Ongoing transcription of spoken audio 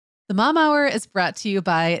The Mom Hour is brought to you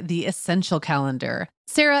by the Essential Calendar.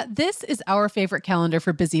 Sarah, this is our favorite calendar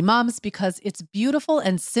for busy moms because its beautiful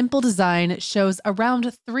and simple design shows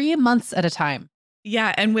around 3 months at a time.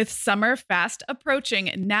 Yeah, and with summer fast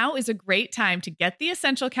approaching, now is a great time to get the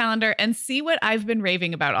Essential Calendar and see what I've been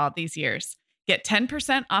raving about all these years. Get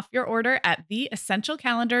 10% off your order at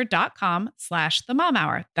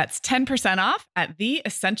theessentialcalendar.com/themomhour. That's 10% off at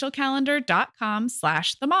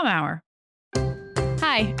theessentialcalendar.com/themomhour.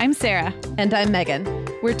 Hi, I'm Sarah. And I'm Megan.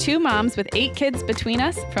 We're two moms with 8 kids between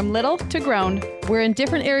us, from little to grown. We're in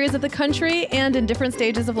different areas of the country and in different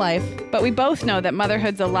stages of life. But we both know that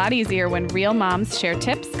motherhood's a lot easier when real moms share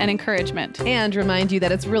tips and encouragement. And remind you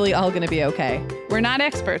that it's really all going to be okay. We're not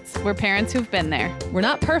experts. We're parents who've been there. We're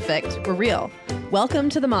not perfect. We're real. Welcome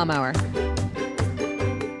to the Mom Hour.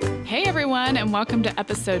 Hey everyone, and welcome to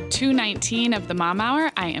episode 219 of the Mom Hour.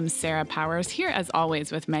 I am Sarah Powers, here as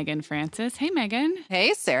always with Megan Francis. Hey Megan.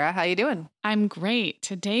 Hey Sarah, how you doing? I'm great.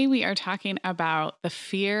 Today we are talking about the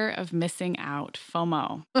fear of missing out,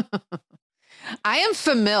 FOMO. I am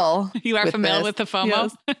familiar. You are familiar with the FOMO?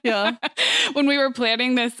 Yes. Yeah. When we were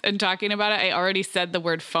planning this and talking about it, I already said the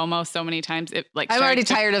word FOMO so many times. I'm already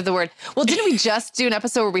tired of the word. Well, didn't we just do an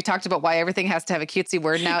episode where we talked about why everything has to have a cutesy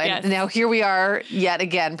word now? And now here we are yet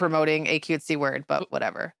again promoting a cutesy word, but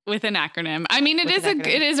whatever. With an acronym. I mean, it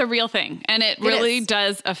is a real thing, and it really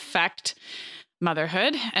does affect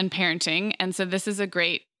motherhood and parenting. And so this is a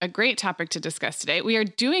great topic to discuss today. We are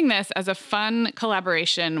doing this as a fun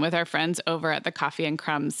collaboration with our friends over at the Coffee and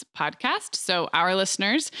Crumbs podcast. So our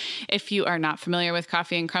listeners, if you are not familiar with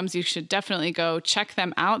Coffee and Crumbs, you should definitely go check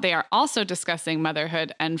them out. They are also discussing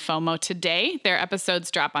motherhood and FOMO today. Their episodes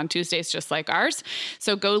drop on Tuesdays, just like ours.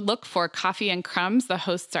 So go look for Coffee and Crumbs. The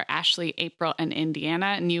hosts are Ashley, April, and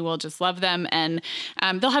Indiana, and you will just love them. And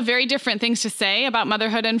they'll have very different things to say about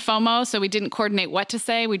motherhood and FOMO. So we didn't coordinate what to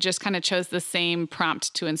say. We just kind of chose the same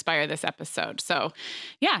prompt to inspire this episode. So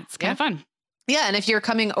yeah, it's kind of fun. Yeah. And if you're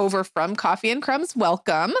coming over from Coffee and Crumbs,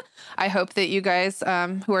 welcome. I hope that you guys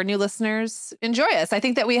who are new listeners enjoy us. I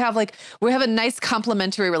think that we have a nice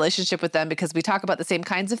complementary relationship with them because we talk about the same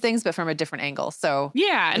kinds of things, but from a different angle. So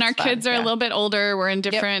yeah. And our kids are a little bit older. We're in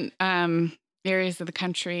different areas of the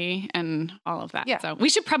country and all of that. Yeah. So we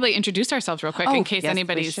should probably introduce ourselves real quick in case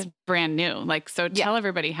anybody's brand new. Tell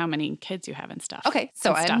everybody how many kids you have and stuff. Okay.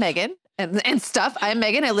 So I'm Megan. And stuff. I'm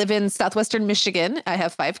Megan. I live in Southwestern Michigan. I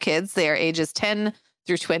have 5 kids. They are ages 10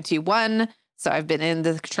 through 21. So I've been in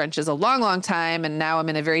the trenches a long, long time. And now I'm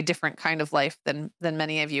in a very different kind of life than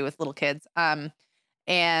many of you with little kids. And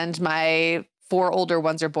my 4 older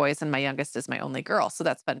ones are boys and my youngest is my only girl. So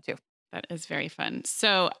that's fun too. That is very fun.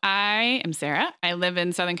 So I am Sarah. I live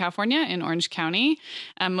in Southern California in Orange County.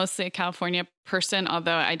 I'm mostly a California person,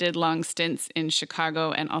 although I did long stints in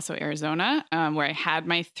Chicago and also Arizona, where I had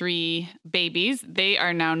my 3 babies. They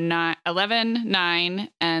are now 11, 9,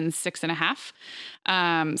 and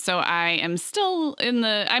 6.5. So I am still in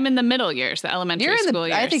the middle years, the elementary school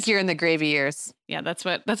years. I think you're in the gravy years. Yeah, that's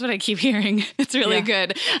what I keep hearing. It's really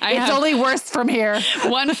good. It's only worse from here.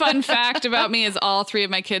 One fun fact about me is all 3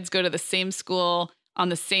 of my kids go to the same school on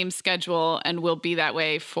the same schedule and will be that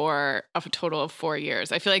way for a total of 4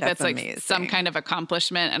 years. I feel like that's like some kind of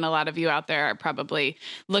accomplishment. And a lot of you out there are probably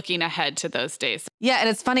looking ahead to those days. Yeah. And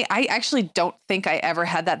it's funny. I actually don't think I ever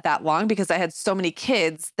had that long because I had so many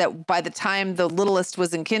kids that by the time the littlest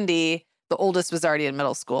was in kindy, the oldest was already in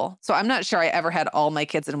middle school. So I'm not sure I ever had all my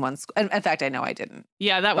kids in one school. In fact, I know I didn't.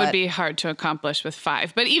 Yeah, that would be hard to accomplish with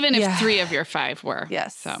 5. But even if 3 of your 5 were.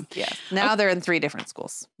 Yes. So yes. Now they're in 3 different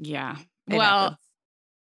schools. Yeah. Well,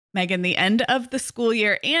 Megan, the end of the school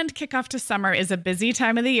year and kickoff to summer is a busy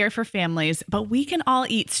time of the year for families, but we can all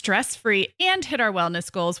eat stress-free and hit our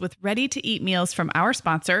wellness goals with ready-to-eat meals from our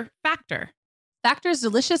sponsor, Factor. Factor's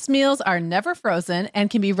delicious meals are never frozen and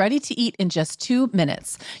can be ready to eat in just 2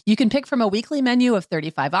 minutes. You can pick from a weekly menu of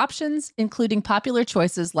 35 options, including popular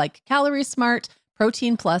choices like Calorie Smart,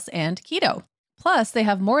 Protein Plus, and Keto. Plus, they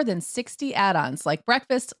have more than 60 add-ons like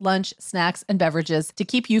breakfast, lunch, snacks, and beverages to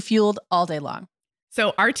keep you fueled all day long.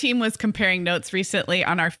 So our team was comparing notes recently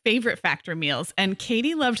on our favorite Factor meals, and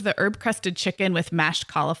Katie loved the herb-crusted chicken with mashed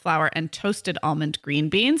cauliflower and toasted almond green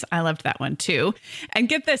beans. I loved that one too. And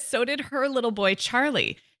get this, so did her little boy,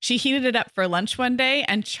 Charlie. She heated it up for lunch one day,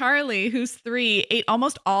 and Charlie, who's 3, ate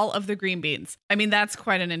almost all of the green beans. I mean, that's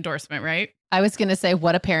quite an endorsement, right? I was going to say,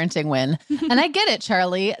 what a parenting win. And I get it,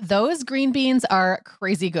 Charlie. Those green beans are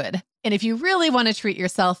crazy good. And if you really want to treat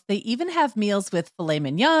yourself, they even have meals with filet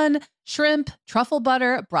mignon, shrimp, truffle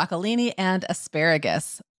butter, broccolini, and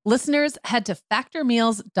asparagus. Listeners, head to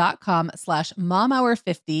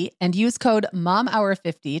factormeals.com/momhour50 and use code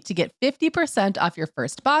momhour50 to get 50% off your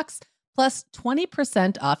first box plus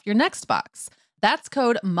 20% off your next box. That's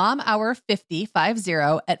code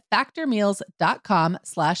momhour50 at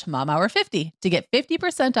factormeals.com/momhour50 to get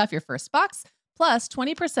 50% off your first box plus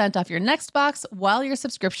 20% off your next box while your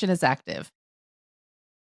subscription is active.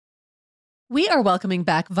 We are welcoming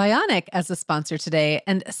back Vionic as a sponsor today.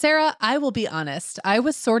 And Sarah, I will be honest, I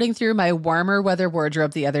was sorting through my warmer weather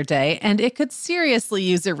wardrobe the other day, and it could seriously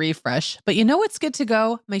use a refresh. But you know what's good to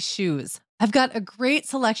go? My shoes. I've got a great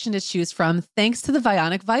selection to choose from thanks to the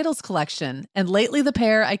Vionic Vitals collection. And lately, the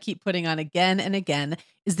pair I keep putting on again and again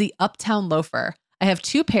is the Uptown Loafer. I have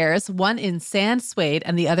two pairs, one in sand suede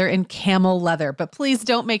and the other in camel leather. But please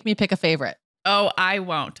don't make me pick a favorite. Oh, I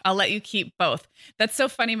won't. I'll let you keep both. That's so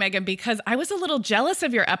funny, Megan, because I was a little jealous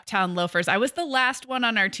of your Uptown loafers. I was the last one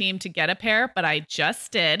on our team to get a pair, but I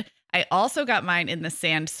just did. I also got mine in the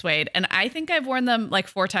sand suede, and I think I've worn them like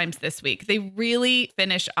 4 times this week. They really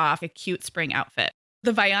finish off a cute spring outfit.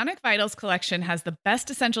 The Vionic Vitals collection has the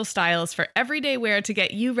best essential styles for everyday wear to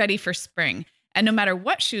get you ready for spring. And no matter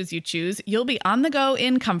what shoes you choose, you'll be on the go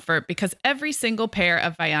in comfort because every single pair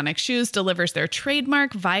of Vionic shoes delivers their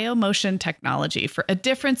trademark VioMotion technology for a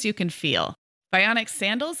difference you can feel. Vionic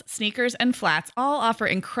sandals, sneakers, and flats all offer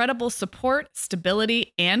incredible support,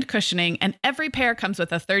 stability, and cushioning, and every pair comes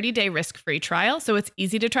with a 30-day risk-free trial, so it's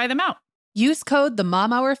easy to try them out. Use code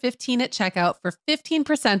TheMomHour15 at checkout for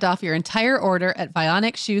 15% off your entire order at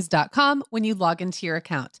VionicShoes.com when you log into your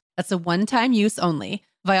account. That's a one-time use only.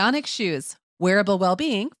 Vionic Shoes. Wearable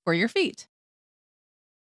well-being for your feet.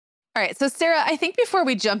 All right. So Sarah, I think before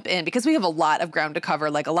we jump in, because we have a lot of ground to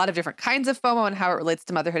cover, like a lot of different kinds of FOMO and how it relates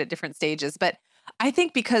to motherhood at different stages. But I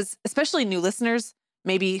think because especially new listeners,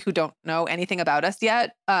 maybe who don't know anything about us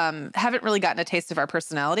yet, haven't really gotten a taste of our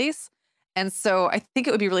personalities. And so I think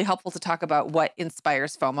it would be really helpful to talk about what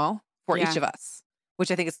inspires FOMO for each of us,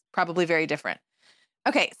 which I think is probably very different.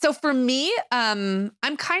 Okay, so for me, I'm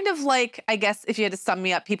kind of like, I guess if you had to sum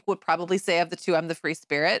me up, people would probably say of the two, I'm the free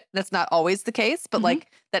spirit. That's not always the case, but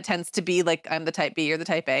like that tends to be like I'm the type B or the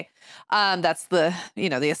type A. That's the,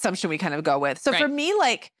 the assumption we kind of go with. So for me,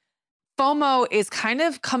 like FOMO is kind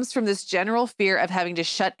of comes from this general fear of having to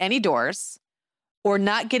shut any doors or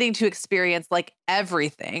not getting to experience like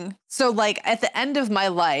everything. So like at the end of my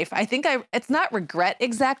life, I think it's not regret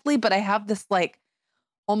exactly, but I have this like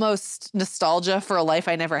almost nostalgia for a life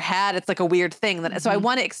I never had. It's like a weird thing that, so I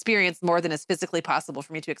want to experience more than is physically possible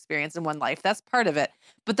for me to experience in one life. That's part of it.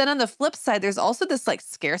 But then on the flip side, there's also this like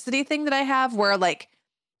scarcity thing that I have where like,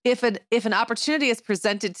 if an opportunity is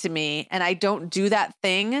presented to me and I don't do that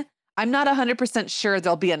thing, I'm not 100% sure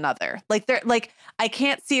there'll be another. Like I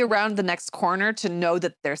can't see around the next corner to know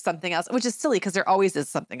that there's something else, which is silly because there always is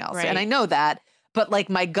something else. Right. And I know that, but like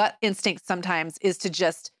my gut instinct sometimes is to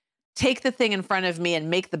just take the thing in front of me and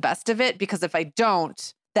make the best of it, because if I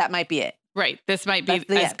don't, that might be it. Right. This might be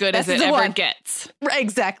as good as it ever gets. Right,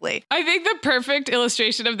 exactly. I think the perfect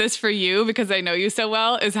illustration of this for you, because I know you so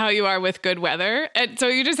well, is how you are with good weather. And so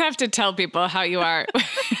you just have to tell people how you are.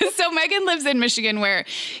 So Megan lives in Michigan where,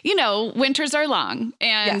 winters are long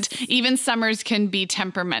and even summers can be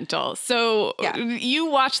temperamental. So you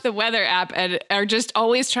watch the weather app and are just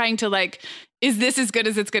always trying to like, is this as good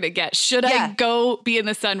as it's going to get? Should I go be in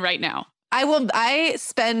the sun right now? I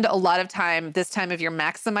spend a lot of time this time of year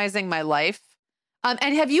maximizing my life. And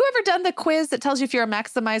have you ever done the quiz that tells you if you're a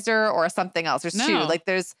maximizer or something else? There's two. Like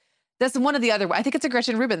that's one of the other. I think it's a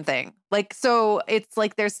Gretchen Rubin thing. Like, so it's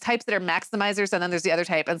like there's types that are maximizers and then there's the other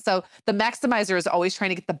type. And so the maximizer is always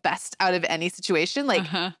trying to get the best out of any situation, like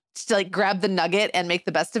to like grab the nugget and make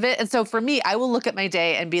the best of it. And so for me, I will look at my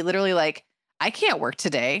day and be literally like, I can't work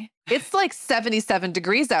today. It's like 77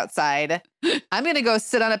 degrees outside. I'm going to go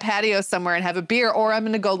sit on a patio somewhere and have a beer, or I'm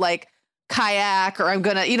going to go like kayak, or I'm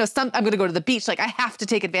going to, I'm going to go to the beach. Like I have to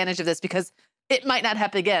take advantage of this because it might not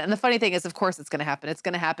happen again. And the funny thing is, of course, it's going to happen. It's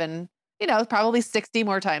going to happen, probably 60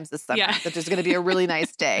 more times this summer. Yeah. That there's going to be a really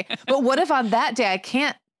nice day. But what if on that day I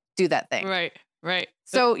can't do that thing? Right.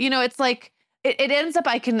 So, it's like, it ends up,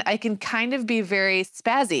 I can kind of be very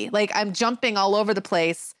spazzy. Like I'm jumping all over the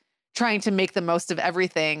place, trying to make the most of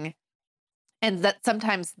everything. And that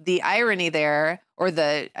sometimes the irony there, or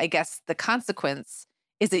the consequence,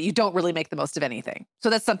 is that you don't really make the most of anything.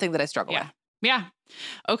 So that's something that I struggle with. Yeah.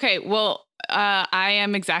 Okay. Well, I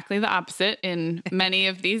am exactly the opposite in many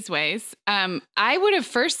of these ways. I would have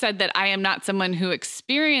first said that I am not someone who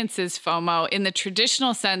experiences FOMO in the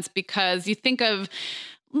traditional sense, because you think of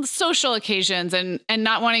social occasions and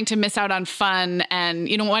not wanting to miss out on fun and,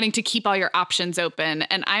 wanting to keep all your options open.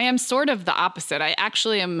 And I am sort of the opposite. I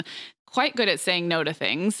actually am quite good at saying no to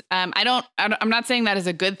things. I'm not saying that is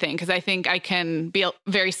a good thing because I think I can be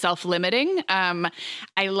very self-limiting.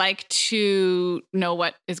 I like to know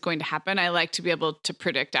what is going to happen. I like to be able to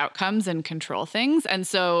predict outcomes and control things. And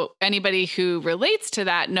so anybody who relates to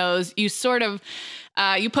that knows you sort of,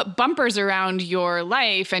 you put bumpers around your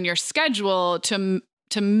life and your schedule to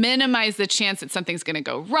minimize the chance that something's going to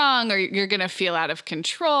go wrong or you're going to feel out of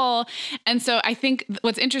control. And so I think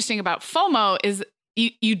what's interesting about FOMO is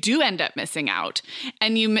you do end up missing out,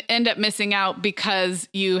 and you end up missing out because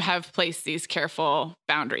you have placed these careful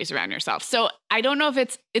boundaries around yourself. So I don't know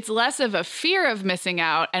if it's less of a fear of missing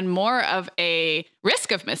out and more of a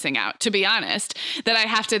risk of missing out, to be honest, that I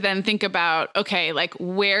have to then think about, okay, like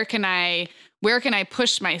where can I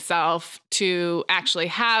push myself to actually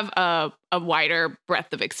have a wider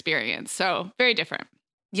breadth of experience? So very different.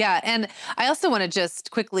 Yeah. And I also want to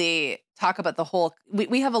just quickly talk about the whole,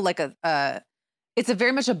 we have it's a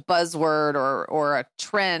very much a buzzword or a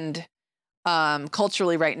trend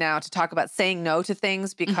culturally right now to talk about saying no to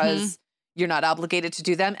things because you're not obligated to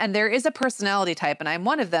do them. And there is a personality type, and I'm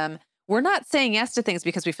one of them. We're not saying yes to things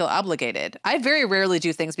because we feel obligated. I very rarely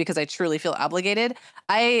do things because I truly feel obligated.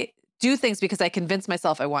 I do things because I convince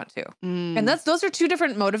myself I want to. And those are two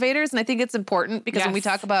different motivators. And I think it's important because when we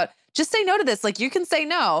talk about just say no to this, like you can say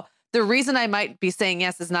no. The reason I might be saying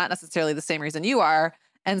yes is not necessarily the same reason you are.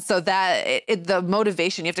 And so that the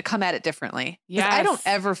motivation, you have to come at it differently. Yes. I don't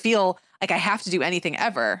ever feel like I have to do anything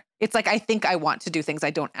ever. It's like, I think I want to do things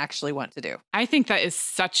I don't actually want to do. I think that is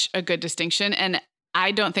such a good distinction. And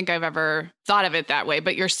I don't think I've ever thought of it that way,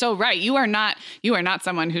 but you're so right. You are not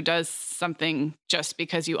someone who does something just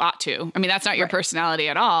because you ought to. I mean, that's not your personality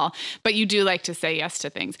at all, but you do like to say yes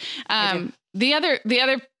to things. The other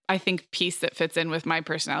I think piece that fits in with my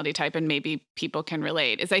personality type, and maybe people can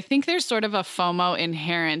relate, is I think there's sort of a FOMO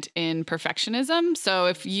inherent in perfectionism.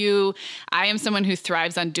 So I am someone who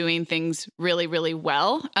thrives on doing things really, really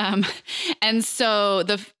well. And so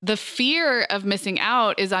the fear of missing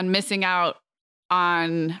out is on missing out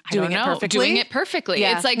on, doing it perfectly.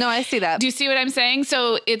 Yeah. It's like, no, I see that. Do you see what I'm saying?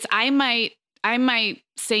 So I might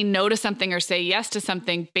say no to something or say yes to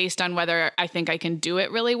something based on whether I think I can do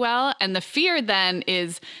it really well. And the fear then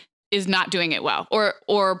is not doing it well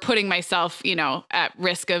or putting myself, at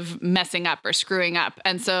risk of messing up or screwing up.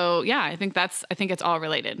 And so, yeah, I think it's all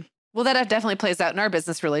related. Well, that definitely plays out in our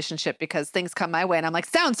business relationship because things come my way and I'm like,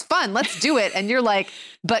 sounds fun. Let's do it. And you're like,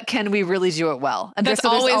 but can we really do it well? And there's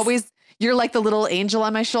always you're like the little angel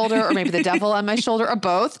on my shoulder or maybe the devil on my shoulder or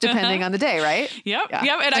both, depending on the day, right? Yep. Yeah.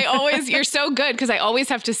 Yep. And you're so good because I always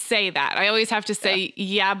have to say that. I always have to say,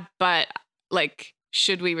 yeah, but like,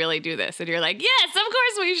 should we really do this? And you're like, yes, of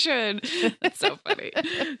course we should. That's so funny.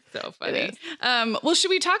 So funny. Well, should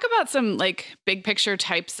we talk about some like big picture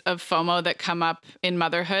types of FOMO that come up in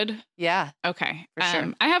motherhood? Yeah. Okay. For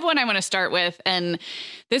sure. I have one I want to start with. And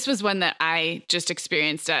this was one that I just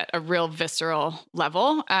experienced at a real visceral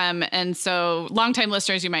level. And so longtime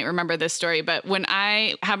listeners, you might remember this story, but when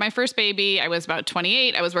I had my first baby, I was about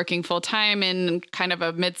 28. I was working full time in kind of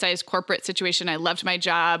a mid-sized corporate situation. I loved my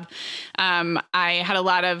job. I had a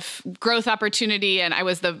lot of growth opportunity and I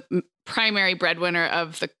was the primary breadwinner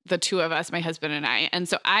of the two of us, my husband and I. And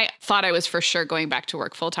so I thought I was for sure going back to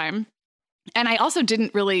work full time. And I also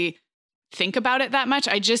didn't really think about it that much.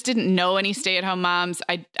 I just didn't know any stay-at-home moms.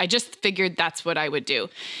 I just figured that's what I would do.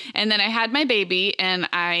 And then I had my baby and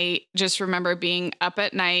I just remember being up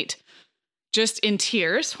at night just in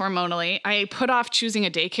tears hormonally. I put off choosing a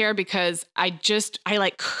daycare because I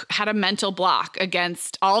like had a mental block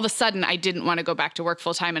against all of a sudden I didn't want to go back to work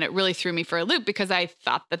full time. And it really threw me for a loop because I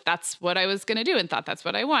thought that that's what I was going to do and thought that's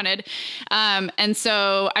what I wanted. And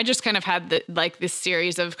so I just kind of had this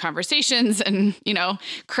series of conversations and,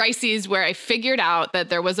 crises where I figured out that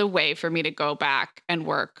there was a way for me to go back and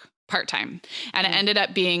work part-time. And it ended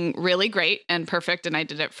up being really great and perfect. And I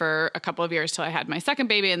did it for a couple of years till I had my second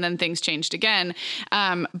baby and then things changed again.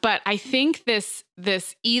 But I think this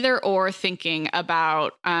either or thinking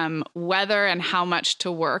about whether and how much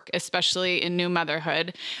to work, especially in new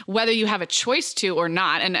motherhood, whether you have a choice to or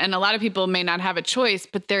not. And a lot of people may not have a choice,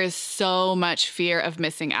 but there is so much fear of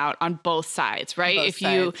missing out on both sides, right?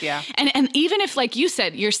 And even if, like you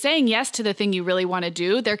said, you're saying yes to the thing you really want to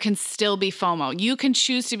do, there can still be FOMO. You can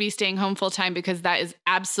choose to be staying home full time because that is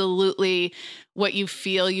absolutely what you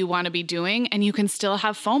feel you want to be doing. And you can still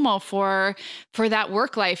have FOMO for that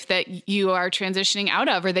work life that you are transitioning out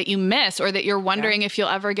of or that you miss or that you're wondering if you'll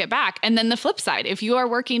ever get back. And then the flip side, if you are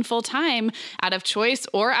working full time out of choice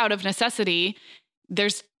or out of necessity,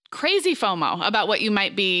 there's crazy FOMO about what you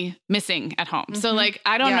might be missing at home. So like,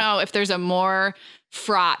 I don't know if there's a more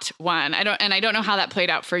fraught one. I don't know how that played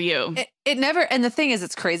out for you. It never, and the thing is,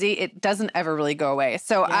 it's crazy. It doesn't ever really go away.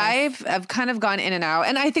 So I've kind of gone in and out,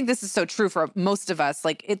 and I think this is so true for most of us.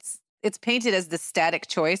 Like it's painted as the static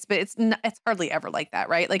choice, but it's hardly ever like that,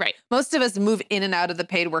 right? Like most of us move in and out of the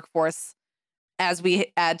paid workforce as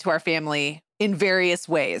we add to our family in various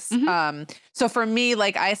ways. So for me,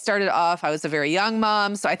 like I started off, I was a very young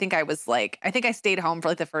mom. So I think I stayed home for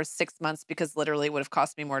like the first 6 months because literally it would have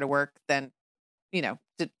cost me more to work than, to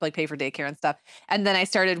like pay for daycare and stuff. And then I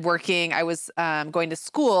started working. I was going to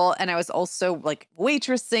school, and I was also like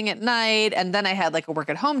waitressing at night. And then I had like a work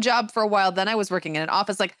at home job for a while. Then I was working in an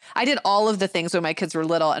office. Like I did all of the things when my kids were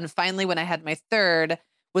little. And finally, when I had my third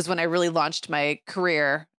was when I really launched my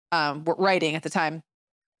career, writing at the time.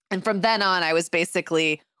 And from then on, I was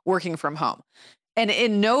basically working from home. And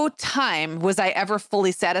in no time was I ever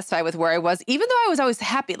fully satisfied with where I was, even though I was always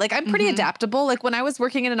happy. Like I'm pretty adaptable. Like when I was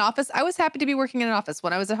working in an office, I was happy to be working in an office.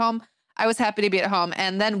 When I was at home, I was happy to be at home.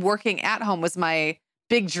 And then working at home was my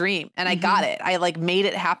big dream. And I got it. I like made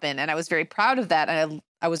it happen. And I was very proud of that. And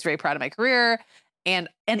I was very proud of my career. And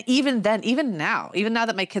even then, even now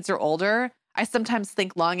that my kids are older, I sometimes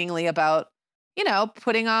think longingly about,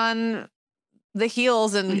 putting on the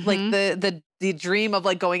heels and like the dream of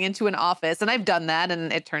like going into an office. And I've done that,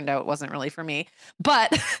 and it turned out it wasn't really for me,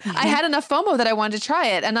 but I had enough FOMO that I wanted to try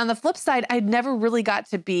it. And on the flip side, I never really got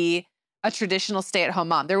to be a traditional stay-at-home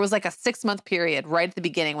mom. There was like a 6-month period right at the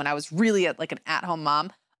beginning when I was really like an at-home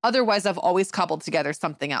mom. Otherwise, I've always cobbled together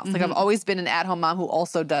something else. Like I've always been an at-home mom who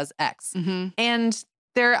also does X. And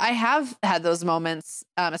I have had those moments,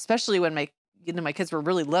 especially when my kids were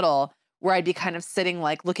really little, where I'd be kind of sitting,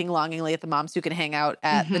 like looking longingly at the moms who can hang out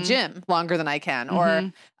at the gym longer than I can,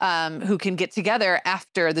 or who can get together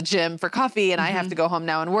after the gym for coffee, and I have to go home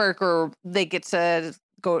now and work, or they get to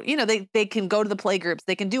go, they can go to the play groups,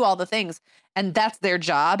 they can do all the things, and that's their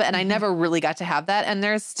job. And I never really got to have that. And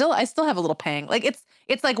I still have a little pang. Like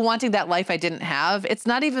it's like wanting that life I didn't have. It's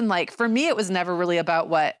not even like, for me, it was never really about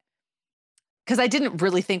because I didn't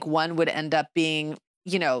really think one would end up being,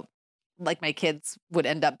 like my kids would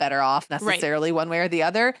end up better off necessarily one way or the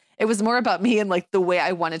other. It was more about me and like the way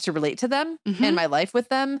I wanted to relate to them and my life with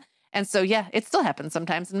them. And so, yeah, it still happens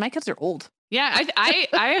sometimes. And my kids are old. Yeah, I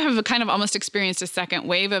have kind of almost experienced a second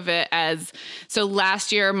wave of it so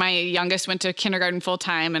last year, my youngest went to kindergarten full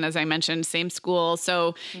time. And as I mentioned, same school.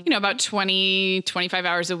 So, about 20, 25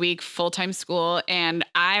 hours a week, full-time school. And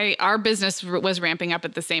our business was ramping up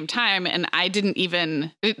at the same time. And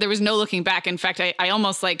there was no looking back. In fact, I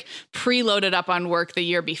almost like preloaded up on work the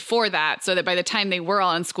year before that, so that by the time they were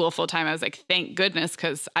all in school full time, I was like, thank goodness,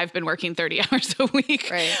 because I've been working 30 hours a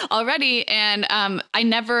week already. And I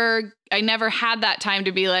never had that time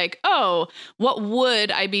to be like, oh, what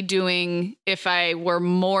would I be doing if I were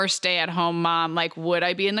more stay-at-home mom? Like, would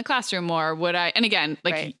I be in the classroom more? Would I? And again,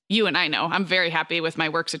 like you and I know, I'm very happy with my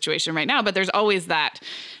work situation right now, but there's always that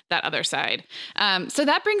other side. So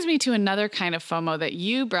that brings me to another kind of FOMO that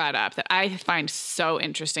you brought up that I find so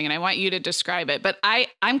interesting, and I want you to describe it. But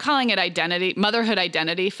I'm calling it motherhood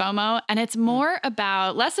identity FOMO, and it's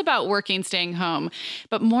less about working, staying home,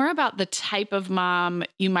 but more about the type of mom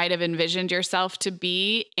you might have envisioned yourself to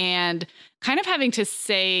be, and kind of having to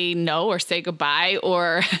say no or say goodbye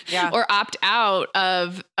or opt out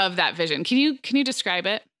of that vision. Can you describe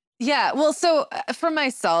it? Yeah. Well, so for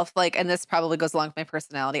myself, like, and this probably goes along with my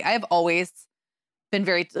personality, I have always been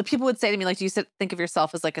people would say to me, like, do you think of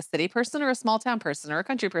yourself as like a city person or a small town person or a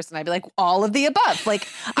country person? I'd be like, all of the above. Like,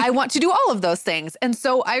 I want to do all of those things. And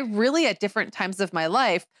so I really, at different times of my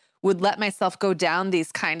life, would let myself go down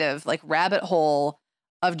these kind of like rabbit hole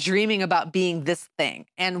of dreaming about being this thing.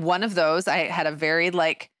 And one of those, I had a very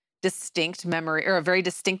like distinct memory, or a very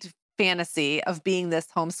distinct fantasy of being this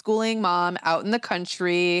homeschooling mom out in the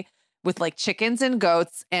country with like chickens and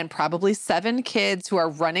goats and probably 7 kids who are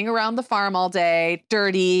running around the farm all day,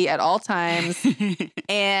 dirty at all times.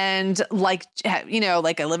 And like,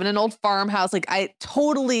 like I live in an old farmhouse. Like I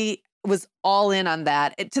totally was all in on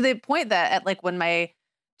that, to the point that when my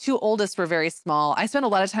 2 oldest were very small, I spent a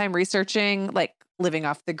lot of time researching like living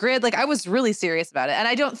off the grid. Like I was really serious about it. And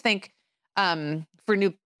I don't think, for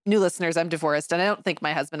new listeners, I'm divorced, and I don't think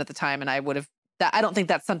my husband at the time and I I don't think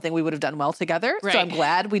that's something we would have done well together. Right. So I'm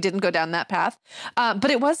glad we didn't go down that path. But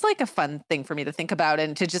it was like a fun thing for me to think about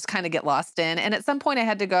and to just kind of get lost in. And at some point I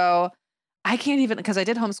had to go, I can't even, because I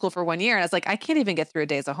did homeschool for 1 year, and I was like, I can't even get through a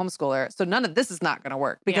day as a homeschooler. So none of this is not going to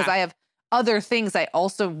work, because I have other things I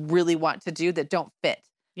also really want to do that don't fit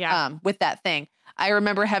with that thing. I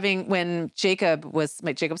remember when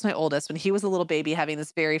Jacob's my oldest, when he was a little baby, having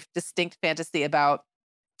this very distinct fantasy about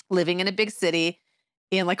living in a big city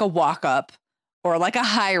in like a walk up or like a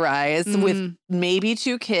high rise with maybe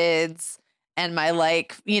 2 kids and my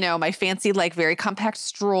my fancy, like very compact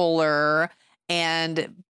stroller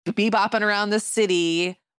and bebopping around the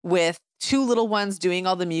city with 2 little ones doing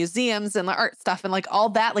all the museums and the art stuff and like all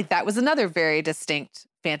that. Like that was another very distinct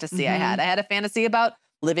fantasy I had. I had a fantasy about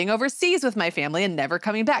living overseas with my family and never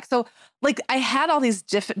coming back. So like I had all these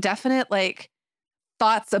definite like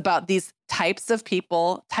thoughts about these types of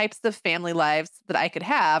people, types of family lives that I could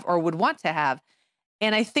have or would want to have.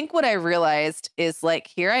 And I think what I realized is like,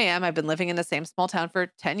 here I am, I've been living in the same small town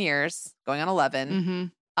for 10 years, going on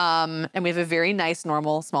 11. And we have a very nice,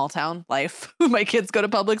 normal small town life. My kids go to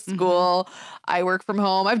public school. I work from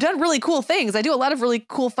home. I've done really cool things. I do a lot of really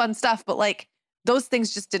cool, fun stuff, but like those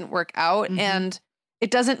things just didn't work out. And it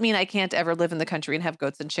doesn't mean I can't ever live in the country and have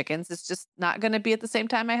goats and chickens. It's just not going to be at the same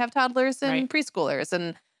time I have toddlers and preschoolers.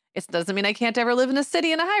 And it doesn't mean I can't ever live in a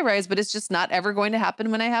city in a high rise, but it's just not ever going to happen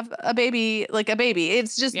when I have a baby, like a baby.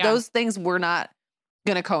 It's just those things were not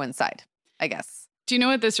going to coincide, I guess. Do you know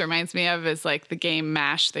what this reminds me of is like the game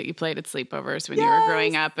MASH that you played at sleepovers when you were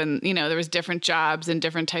growing up, and there was different jobs and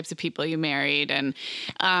different types of people you married. And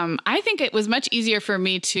I think it was much easier for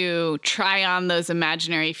me to try on those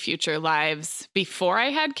imaginary future lives before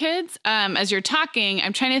I had kids. As you're talking,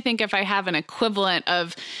 I'm trying to think if I have an equivalent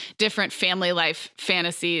of different family life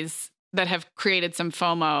fantasies that have created some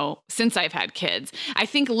FOMO since I've had kids. I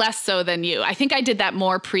think less so than you. I think I did that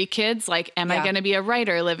more pre-kids. Like, am I going to be a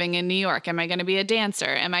writer living in New York? Am I going to be a dancer?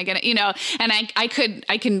 Am I going to, and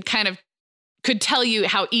I can kind of could tell you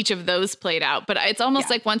how each of those played out. But it's almost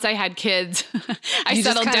like once I had kids, I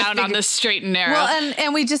settled down on the straight and narrow. Well,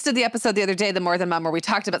 and we just did the episode the other day, The More Than Mom, where we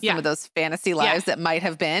talked about some of those fantasy lives that might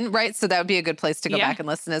have been, right? So that would be a good place to go back and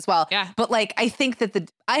listen as well. Yeah. But like, I think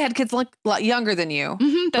that I had kids a lot younger than you.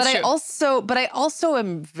 That's true. I also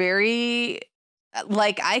am very,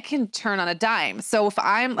 like, I can turn on a dime. So if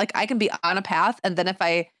I'm like, I can be on a path, and then if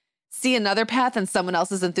I see another path and someone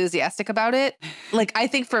else is enthusiastic about it, like, I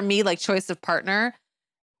think for me, like, choice of partner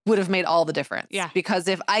would have made all the difference. Yeah. Because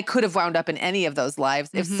if I could have wound up in any of those lives,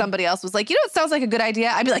 if somebody else was like, it sounds like a good idea,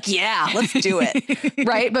 I'd be like, yeah, let's do it.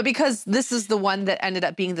 Right. But because this is the one that ended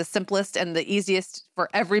up being the simplest and the easiest for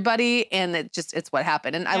everybody. And it's what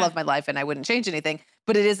happened. And I love my life and I wouldn't change anything,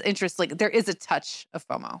 but it is interesting. There is a touch of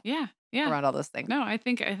FOMO. Yeah. Around all those things. No, I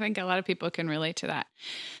think a lot of people can relate to that.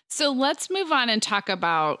 So let's move on and talk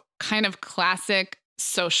about kind of classic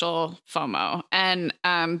social FOMO. And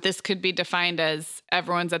this could be defined as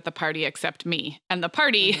everyone's at the party except me. And the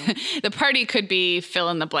party, the party could be fill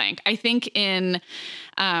in the blank. I think in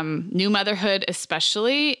new motherhood,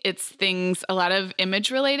 especially, it's a lot of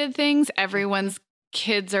image related things. Everyone's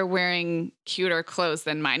kids are wearing cuter clothes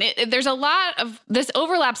than mine. There's a lot of this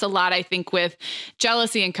overlaps a lot, I think, with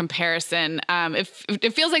jealousy and comparison.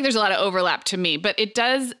 It feels like there's a lot of overlap to me, but it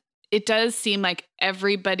does seem like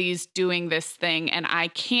everybody's doing this thing and I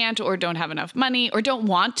can't, or don't have enough money, or don't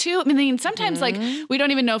want to. I mean, sometimes like we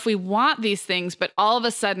don't even know if we want these things, but all of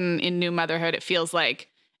a sudden in new motherhood, it feels like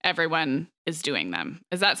everyone is doing them.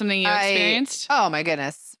 Is that something you experienced? Oh my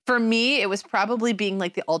goodness. For me, it was probably being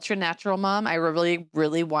like the ultra natural mom. I really,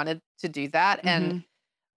 really wanted to do that and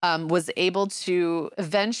was able to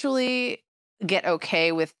eventually get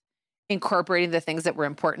okay with incorporating the things that were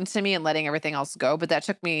important to me and letting everything else go. But that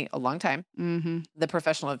took me a long time. The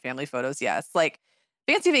professional and family photos, yes. Like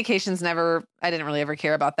fancy vacations, I didn't really ever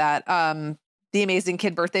care about that. The amazing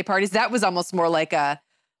kid birthday parties, that was almost more like a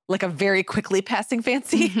very quickly passing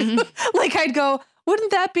fancy. Like I'd go,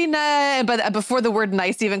 wouldn't that be nice? But before the word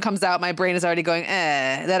nice even comes out, my brain is already going,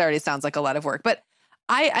 that already sounds like a lot of work. But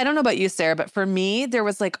I don't know about you, Sarah, but for me, there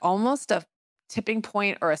was like almost a tipping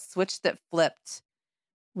point or a switch that flipped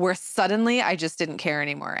where suddenly I just didn't care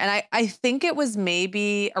anymore. And I think it was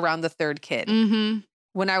maybe around the third kid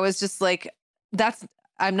when I was just like,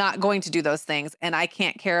 I'm not going to do those things and I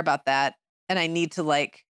can't care about that. And I need to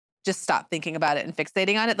like just stop thinking about it and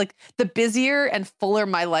fixating on it. Like the busier and fuller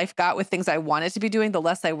my life got with things I wanted to be doing, the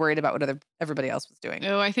less I worried about what everybody else was doing.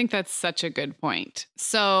 Oh, I think that's such a good point.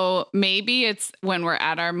 So maybe it's when we're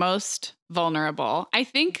at our most vulnerable. I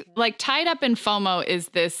think like tied up in FOMO is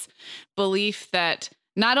this belief that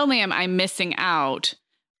not only am I missing out,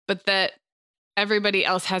 but that everybody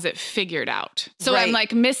else has it figured out. So Right. I'm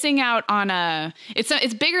like missing out on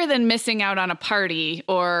it's bigger than missing out on a party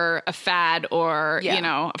or a fad or, Yeah. you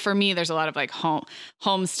know, for me, there's a lot of like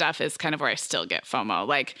home stuff is kind of where I still get FOMO.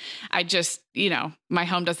 Like I just, you know, my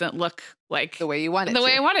home doesn't look like The way you want it the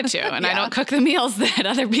way to. I want it to. And I Yeah. don't cook the meals that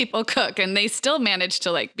other people cook, and they still manage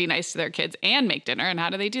to like be nice to their kids and make dinner. And how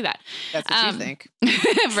do they do that? That's what you think.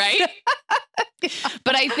 Right.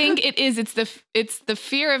 But I think it's the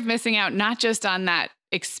fear of missing out, not just on that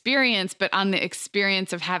experience, but on the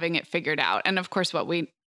experience of having it figured out. And of course, what we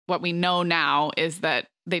know now is that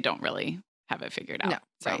they don't really have it figured out. No,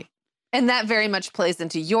 So, right. And that very much plays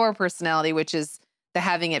into your personality, which is the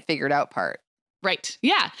having it figured out part. right.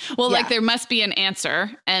 Yeah. Well, Yeah. like there must be an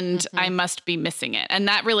answer and I must be missing it. And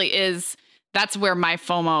that really that's where my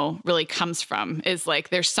FOMO really comes from, is like,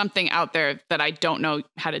 there's something out there that I don't know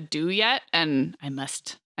how to do yet. And I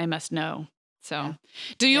must know. So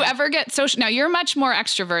do you ever get social? Now you're much more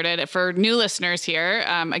extroverted. For new listeners here,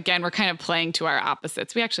 again, we're kind of playing to our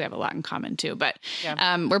opposites. We actually have a lot in common too, but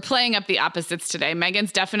we're playing up the opposites today.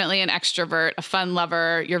 Megan's definitely an extrovert, a fun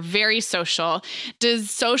lover. You're very social.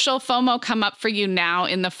 Does social FOMO come up for you now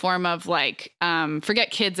in the form of like,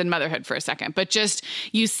 forget kids and motherhood for a second, but just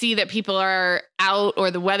you see that people are out or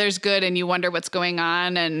the weather's good and you wonder what's going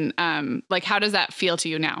on? And like, how does that feel to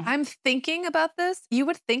you now? I'm thinking about this. You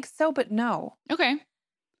would think so, but no. Okay.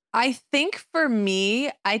 I think for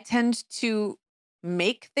me, I tend to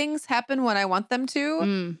make things happen when I want them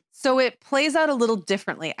to. So it plays out a little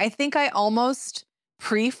differently. I think I almost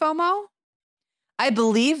pre-FOMO. I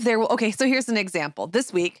believe there will. Okay, so here's an example.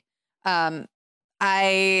 This week, I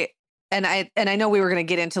know we were going to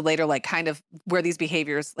get into later, like kind of where these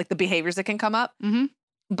behaviors, like the behaviors that can come up.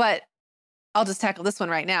 But I'll just tackle this one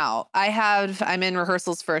right now. I'm in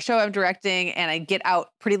rehearsals for a show I'm directing, and I get out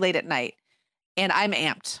pretty late at night. And I'm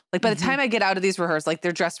amped. Like by the time I get out of these rehearsals, like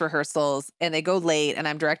they're dress rehearsals and they go late and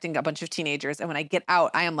I'm directing a bunch of teenagers. And when I get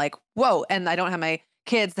out, I am like, whoa. And I don't have my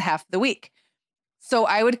kids half the week. So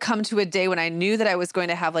I would come to a day when I knew that I was going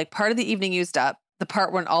to have like part of the evening used up, the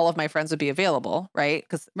part when all of my friends would be available, right?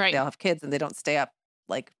 Because they all have kids and they don't stay up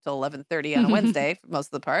like till 11:30 on a Wednesday for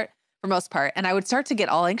most part. And I would start to get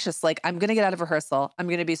all anxious. Like I'm going to get out of rehearsal. I'm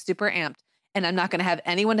going to be super amped. And I'm not going to have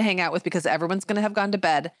anyone to hang out with because everyone's going to have gone to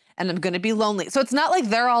bed and I'm going to be lonely. So it's not like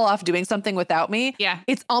they're all off doing something without me. Yeah.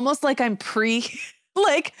 It's almost like I'm pre-planning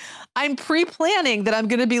that I'm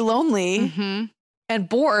going to be lonely and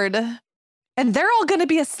bored and they're all going to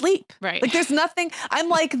be asleep. Right. Like there's nothing. I'm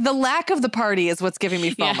like the lack of the party is what's giving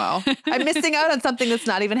me FOMO. Yeah. I'm missing out on something that's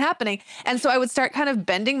not even happening. And so I would start kind of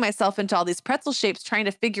bending myself into all these pretzel shapes, trying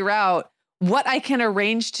to figure out what I can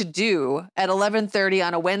arrange to do at 11:30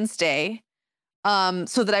 on a Wednesday.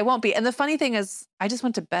 So that I won't be. And the funny thing is, I just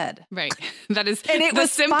went to bed. Right. That is, and it the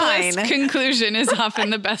was simplest fine. Conclusion is often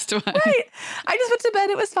the best one. Right. I just went to bed.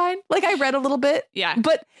 It was fine. Like I read a little bit. Yeah.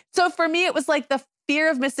 But so for me, it was like the fear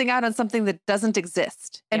of missing out on something that doesn't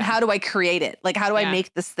exist. And how do I create it? Like, how do I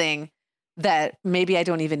make this thing that maybe I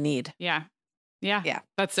don't even need? Yeah. Yeah. Yeah.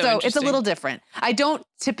 That's so it's a interesting. little different. I don't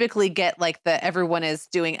typically get like the everyone is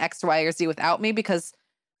doing X, Y, or Z without me because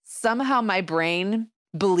somehow my brain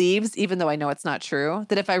believes, even though I know it's not true,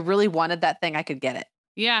 that if I really wanted that thing, I could get it.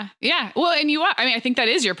 Yeah. Yeah. Well, and you are, I think that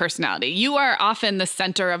is your personality. You are often the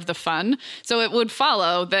center of the fun. So it would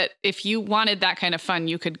follow that if you wanted that kind of fun,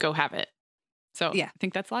 you could go have it. So I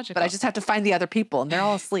think that's logical. But I just have to find the other people and they're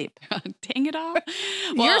all asleep. Dang it all.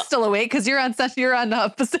 Well, you're still awake because you're on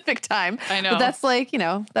Pacific time. I know. But that's like,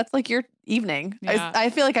 that's like your evening. Yeah. I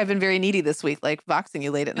feel like I've been very needy this week, like voxing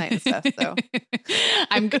you late at night and stuff. So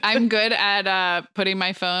I'm good at putting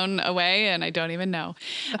my phone away and I don't even know.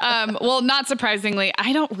 Well, not surprisingly,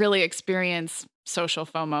 I don't really experience social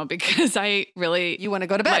FOMO because you want to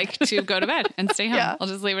go to bed. Like to go to bed and stay home. Yeah. I'll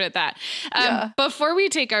just leave it at that. Before we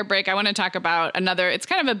take our break, I want to talk about it's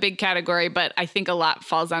kind of a big category, but I think a lot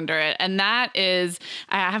falls under it. And that is,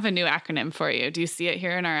 I have a new acronym for you. Do you see it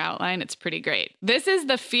here in our outline? It's pretty great. This is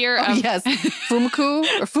the fear of... Yes. FUMCU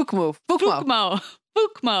or FUKMO? FUKMO.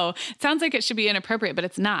 FOMO. It sounds like it should be inappropriate, but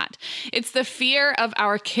it's not. It's the fear of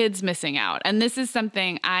our kids missing out. And this is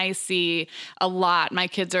something I see a lot. My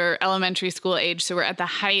kids are elementary school age, so we're at the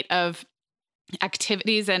height of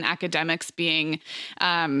activities and academics being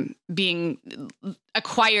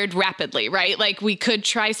acquired rapidly, right? Like we could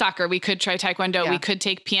try soccer, we could try taekwondo, we could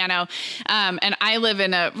take piano. And I live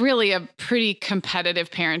in a pretty competitive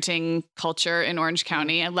parenting culture in Orange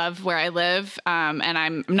County. I love where I live. And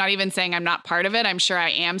I'm not even saying I'm not part of it. I'm sure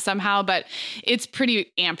I am somehow, but it's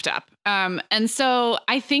pretty amped up. And so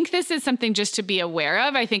I think this is something just to be aware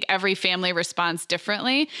of. I think every family responds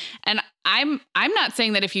differently. And I'm not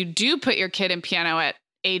saying that if you do put your kid in piano at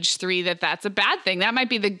age 3, that's a bad thing. That might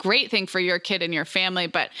be the great thing for your kid and your family.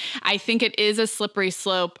 But I think it is a slippery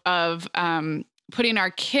slope of putting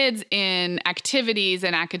our kids in activities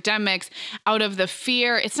and academics out of the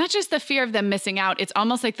fear. It's not just the fear of them missing out. It's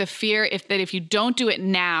almost like the fear if you don't do it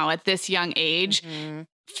now at this young age,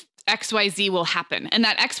 XYZ will happen. And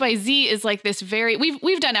that XYZ is like this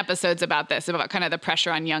we've done episodes about this, about kind of the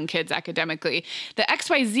pressure on young kids academically. The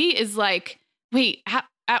XYZ is like, wait,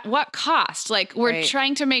 at what cost? Like we're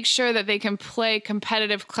trying to make sure that they can play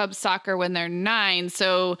competitive club soccer when they're 9.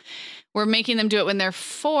 So we're making them do it when they're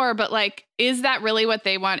 4, but like, is that really what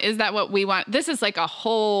they want? Is that what we want? This is like a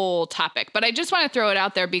whole topic, but I just want to throw it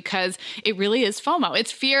out there because it really is FOMO.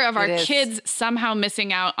 It's fear of our kids somehow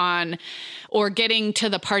missing out on or getting to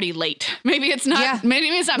the party late. Maybe it's not, maybe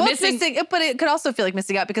it's not missing, but it could also feel like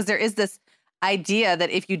missing out because there is this idea that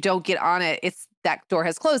if you don't get on it, that door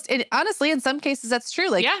has closed. And honestly, in some cases that's true.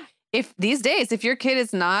 Like if these days, if your kid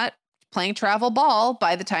is not playing travel ball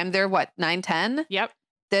by the time they're 9, 10. Yep.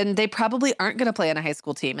 Then they probably aren't going to play on a high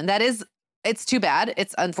school team. And it's too bad.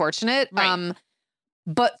 It's unfortunate. Right.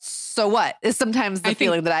 But so what is sometimes the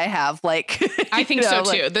feeling that I have, like, I think so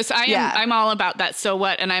too. I'm all about that. So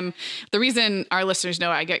what? And the reason our listeners know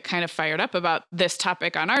I get kind of fired up about this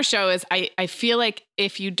topic on our show is I feel like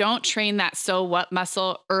if you don't train that so what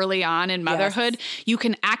muscle early on in motherhood, you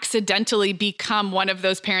can accidentally become one of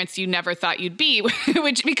those parents you never thought you'd be,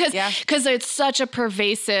 because it's such a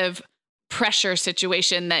pervasive pressure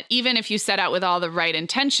situation that even if you set out with all the right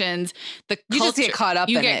intentions, you just get caught up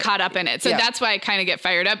in it. So that's why I kind of get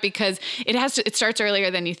fired up because it starts earlier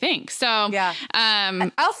than you think. So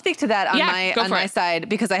I'll speak to that on my side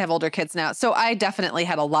because I have older kids now. So I definitely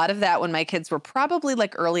had a lot of that when my kids were probably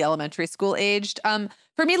like early elementary school aged.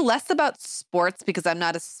 For me, less about sports because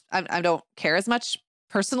I don't care as much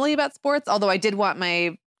personally about sports, although I did want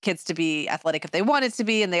my kids to be athletic if they wanted to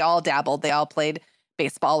be, and they all dabbled. They all played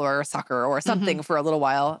baseball or soccer or something for a little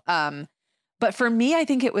while. But for me, I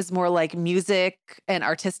think it was more like music and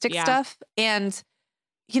artistic stuff. And,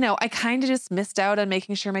 I kind of just missed out on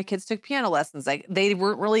making sure my kids took piano lessons. Like they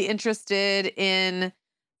weren't really interested in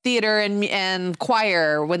theater and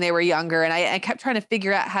choir when they were younger. And I kept trying to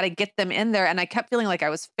figure out how to get them in there. And I kept feeling like I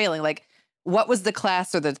was failing. Like what was the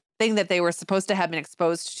class or the thing that they were supposed to have been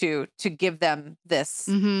exposed to give them this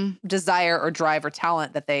desire or drive or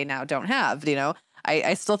talent that they now don't have,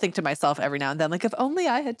 I still think to myself every now and then, like, if only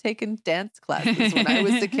I had taken dance classes when I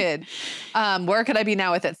was a kid, where could I be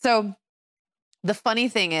now with it? So the funny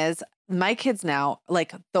thing is my kids now,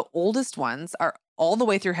 like the oldest ones are all the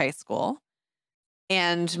way through high school.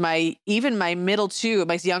 And my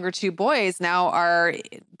younger 2 boys now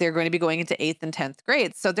they're going to be going into 8th and 10th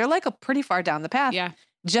grade. So they're like a pretty far down the path. Yeah.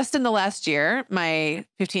 Just in the last year, my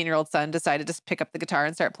 15-year-old son decided to pick up the guitar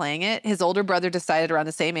and start playing it. His older brother decided around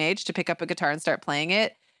the same age to pick up a guitar and start playing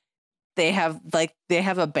it. They have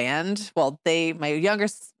a band. Well, my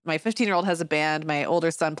 15-year-old has a band. My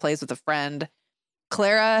older son plays with a friend.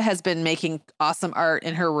 Clara has been making awesome art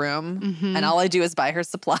in her room, and all I do is buy her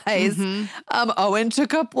supplies. Owen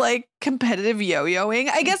took up like competitive yo-yoing.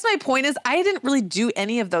 I guess my point is I didn't really do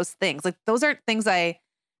any of those things. Like those aren't things I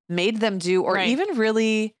made them do or even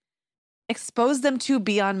really expose them to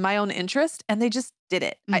beyond my own interest. And they just did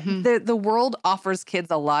it. The world offers kids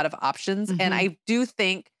a lot of options. And I do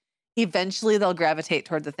think eventually they'll gravitate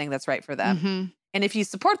toward the thing that's right for them. And if you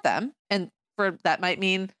support them, and that might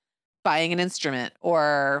mean buying an instrument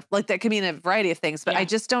or like that could mean a variety of things. But I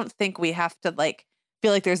just don't think we have to like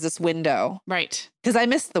feel like there's this window. Right. Because I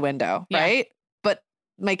missed the window. Yeah. Right. But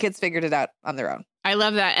my kids figured it out on their own. I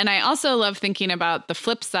love that. And I also love thinking about the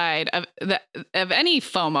flip side of any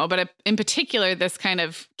FOMO, but in particular, this kind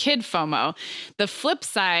of kid FOMO. The flip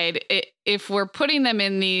side, if we're putting them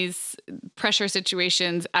in these pressure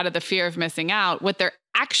situations out of the fear of missing out, what they're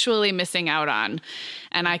actually missing out on,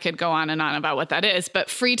 and I could go on and on about what that is, but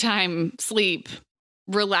free time, sleep,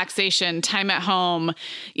 relaxation, time at home,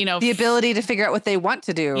 the ability to figure out what they want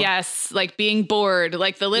to do. Yes. Like being bored,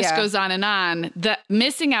 like the list goes on and on. The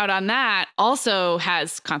missing out on that also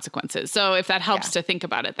has consequences. So if that helps to think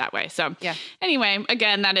about it that way. So anyway,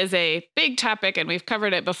 again, that is a big topic and we've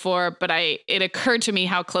covered it before, but it occurred to me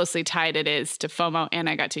how closely tied it is to FOMO. And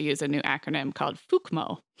I got to use a new acronym called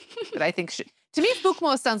FOMO. But I think to me,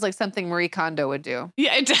 FOMO sounds like something Marie Kondo would do.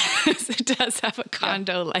 Yeah, it does. It does have a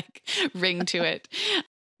Kondo-like ring to it.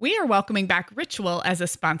 We are welcoming back Ritual as a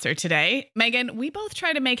sponsor today. Megan, we both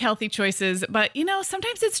try to make healthy choices, but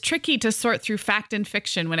sometimes it's tricky to sort through fact and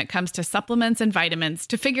fiction when it comes to supplements and vitamins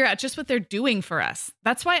to figure out just what they're doing for us.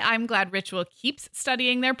 That's why I'm glad Ritual keeps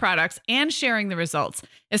studying their products and sharing the results,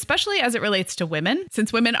 especially as it relates to women,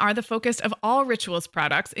 since women are the focus of all Ritual's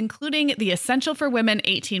products, including the Essential for Women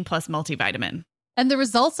 18 Plus multivitamin. And the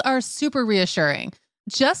results are super reassuring.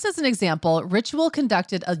 Just as an example, Ritual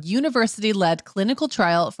conducted a university-led clinical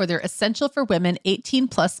trial for their Essential for Women 18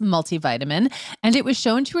 Plus multivitamin, and it was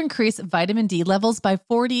shown to increase vitamin D levels by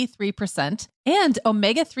 43% and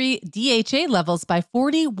omega-3 DHA levels by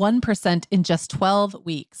 41% in just 12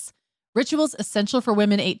 weeks. Ritual's Essential for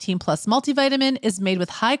Women 18 Plus multivitamin is made with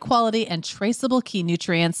high quality and traceable key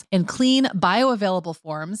nutrients in clean, bioavailable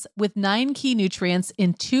forms with 9 key nutrients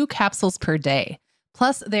in 2 capsules per day.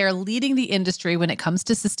 Plus, they are leading the industry when it comes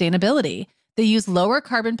to sustainability. They use lower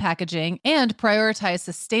carbon packaging and prioritize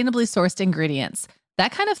sustainably sourced ingredients.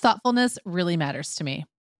 That kind of thoughtfulness really matters to me.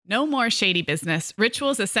 No more shady business.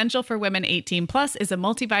 Ritual's Essential for Women 18 Plus is a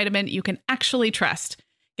multivitamin you can actually trust.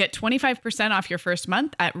 Get 25% off your first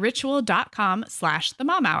month at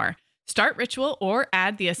ritual.com/themomhour. Start Ritual or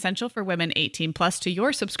add the Essential for Women 18 Plus to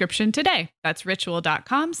your subscription today. That's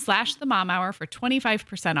ritual.com/themomhour for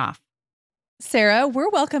 25% off. Sarah, we're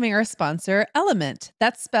welcoming our sponsor, Element.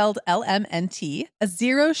 That's spelled LMNT, a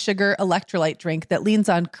zero-sugar electrolyte drink that leans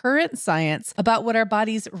on current science about what our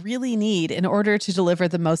bodies really need in order to deliver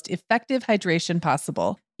the most effective hydration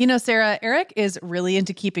possible. Sarah, Eric is really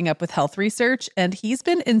into keeping up with health research, and he's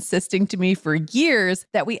been insisting to me for years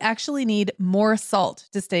that we actually need more salt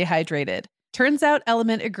to stay hydrated. Turns out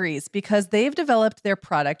Element agrees because they've developed their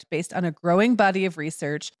product based on a growing body of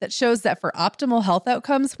research that shows that for optimal health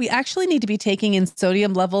outcomes, we actually need to be taking in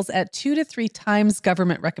sodium levels at 2 to 3 times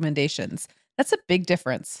government recommendations. That's a big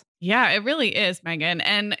difference. Yeah, it really is, Megan.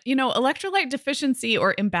 And, electrolyte deficiency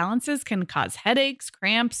or imbalances can cause headaches,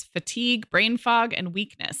 cramps, fatigue, brain fog, and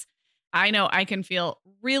weakness. I know I can feel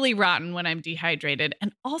really rotten when I'm dehydrated.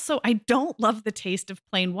 And also, I don't love the taste of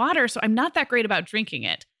plain water, so I'm not that great about drinking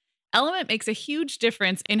it. Element makes a huge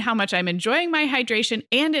difference in how much I'm enjoying my hydration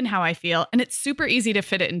and in how I feel, and it's super easy to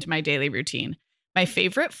fit it into my daily routine. My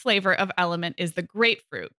favorite flavor of Element is the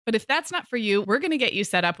grapefruit, but if that's not for you, we're going to get you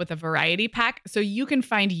set up with a variety pack so you can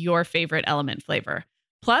find your favorite Element flavor.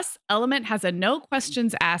 Plus, Element has a no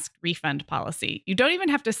questions asked refund policy. You don't even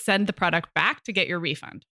have to send the product back to get your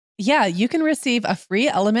refund. Yeah, you can receive a free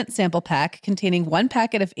Element sample pack containing 1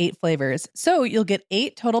 packet of 8 flavors. So you'll get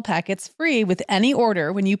 8 total packets free with any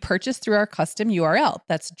order when you purchase through our custom URL.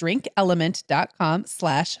 That's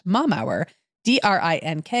drinkelement.com/momhour,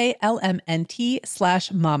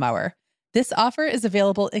 DRINKLMNT/momhour. This offer is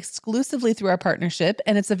available exclusively through our partnership,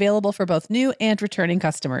 and it's available for both new and returning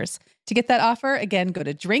customers. To get that offer, again, go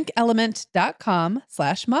to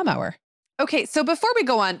drinkelement.com/momhour. Okay, so before we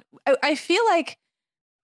go on, I feel like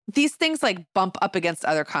these things like bump up against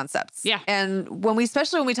other concepts. Yeah. And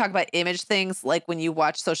especially when we talk about image things, like when you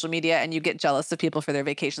watch social media and you get jealous of people for their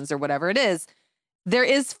vacations or whatever it is, there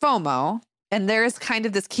is FOMO and there is kind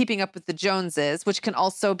of this keeping up with the Joneses, which can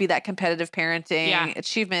also be that competitive parenting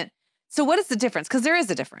achievement. So what is the difference? Because there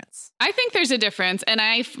is a difference. I think there's a difference. And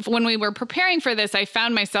when we were preparing for this, I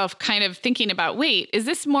found myself kind of thinking about, wait, is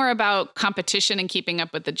this more about competition and keeping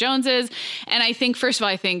up with the Joneses? And I think, first of all,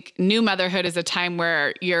 I think new motherhood is a time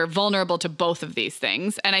where you're vulnerable to both of these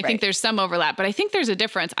things. And I think there's some overlap, but I think there's a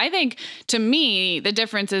difference. I think, to me, the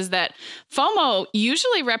difference is that FOMO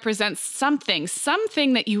usually represents something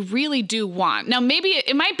that you really do want. Now, maybe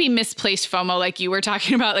it might be misplaced FOMO, like you were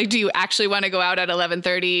talking about, like, do you actually want to go out at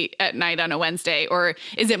 11:30 at night on a Wednesday? Or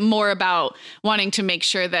is it more about wanting to make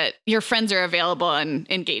sure that your friends are available and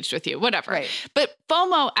engaged with you, whatever. Right. But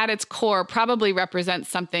FOMO at its core probably represents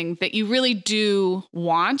something that you really do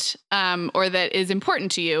want, or that is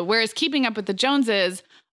important to you. Whereas keeping up with the Joneses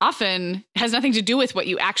often has nothing to do with what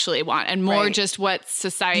you actually want and more just what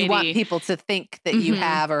society. You want people to think that you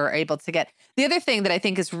have or are able to get. The other thing that I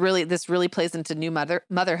think is this really plays into new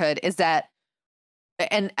motherhood is that,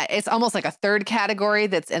 and it's almost like a third category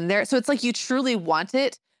that's in there. So it's like you truly want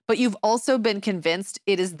it, but you've also been convinced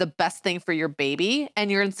it is the best thing for your baby. And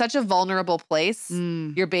you're in such a vulnerable place,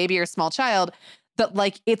 your baby or small child, that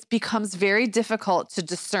like it becomes very difficult to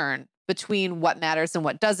discern between what matters and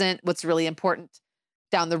what doesn't, what's really important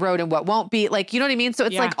down the road and what won't be. Like, you know what I mean? So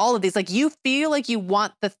it's like all of these, like you feel like you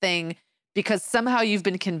want the thing because somehow you've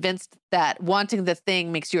been convinced that wanting the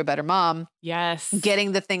thing makes you a better mom. Yes.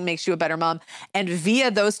 Getting the thing makes you a better mom. And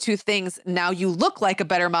via those two things, now you look like a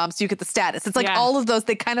better mom. So you get the status. It's like all of those,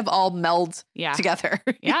 they kind of all meld together.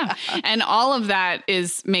 Yeah. And all of that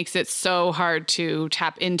makes it so hard to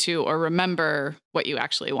tap into or remember what you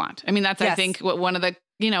actually want. I mean, that's, I think, what one of the,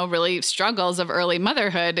 really struggles of early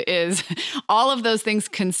motherhood is all of those things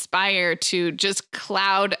conspire to just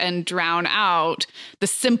cloud and drown out the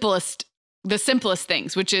simplest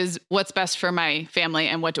things, which is what's best for my family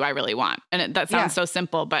and what do I really want. And that sounds so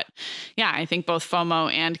simple, but I think both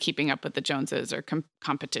FOMO and keeping up with the Joneses or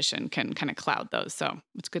competition can kind of cloud those. So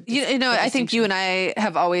it's good. I think you and I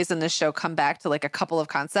have always in this show come back to like a couple of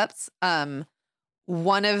concepts.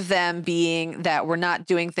 One of them being that we're not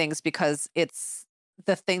doing things because it's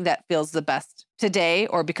the thing that feels the best today,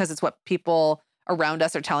 or because it's what people around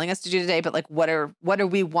us are telling us to do today, but like, what do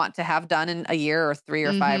we want to have done in a year or 3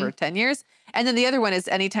 or 5 or 10 years? And then the other one is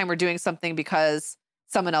anytime we're doing something because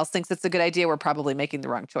someone else thinks it's a good idea, we're probably making the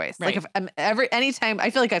wrong choice. Right. Like if anytime, I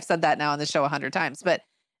feel like I've said that now on the show 100 times, but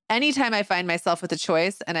anytime I find myself with a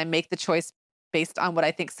choice and I make the choice based on what I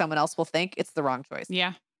think someone else will think, it's the wrong choice.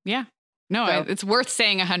 Yeah. Yeah. No, it's worth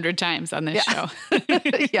saying 100 times on this show.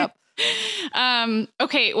 Yep.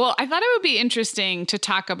 Okay. Well, I thought it would be interesting to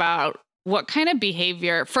talk about what kind of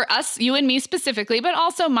behavior for us, you and me specifically, but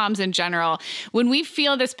also moms in general, when we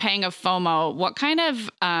feel this pang of FOMO, what kind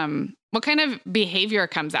of behavior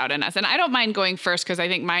comes out in us? And I don't mind going first because I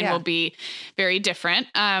think mine will be very different.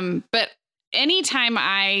 But anytime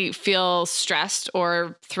I feel stressed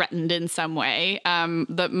or threatened in some way,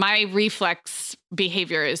 my reflex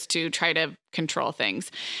behavior is to try to control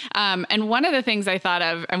things. And one of the things I thought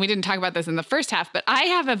of, and we didn't talk about this in the first half, but I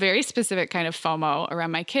have a very specific kind of FOMO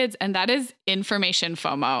around my kids, and that is information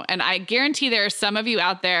FOMO. And I guarantee there are some of you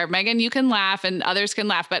out there, Megan, you can laugh and others can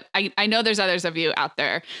laugh, but I know there's others of you out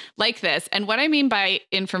there like this. And what I mean by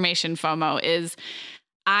information FOMO is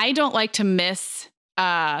I don't like to miss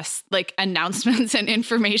like announcements and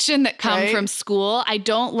information that come from school. I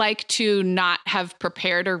don't like to not have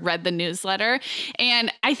prepared or read the newsletter.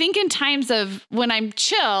 And I think in times of when I'm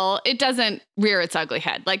chill, it doesn't rear its ugly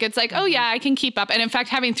head. Like, it's like, oh yeah, I can keep up. And in fact,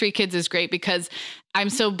 having 3 kids is great because I'm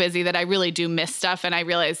so busy that I really do miss stuff. And I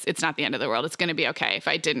realize it's not the end of the world. It's going to be okay if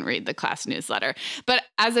I didn't read the class newsletter. But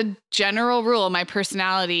as a general rule, my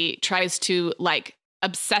personality tries to like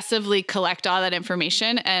obsessively collect all that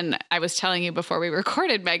information. And I was telling you before we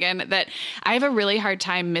recorded, Megan, that I have a really hard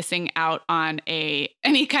time missing out on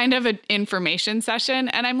any kind of an information session.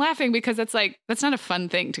 And I'm laughing because it's like, that's not a fun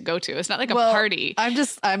thing to go to. It's not like a party. I'm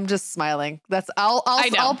just smiling.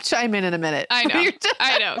 I'll chime in a minute. I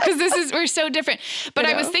know. Because we're so different. But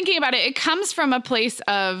I was thinking about it. It comes from a place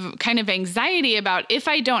of kind of anxiety about if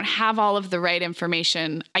I don't have all of the right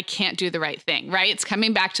information, I can't do the right thing, right? It's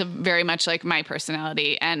coming back to very much like my personality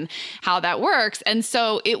and how that works. And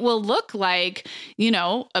so it will look like,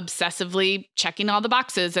 obsessively checking all the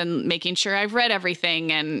boxes and making sure I've read everything.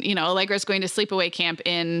 And, Allegra's going to sleepaway camp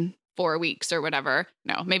in 4 weeks or whatever.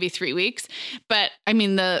 No, maybe 3 weeks. But I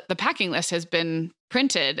mean, the packing list has been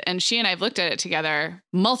printed and she and I've looked at it together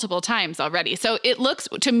multiple times already. So it looks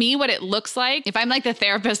to me what it looks like. If I'm like the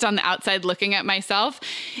therapist on the outside looking at myself,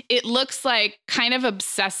 it looks like kind of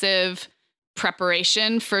obsessive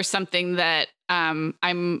preparation for something that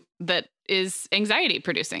that is anxiety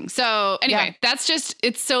producing. So anyway, that's just,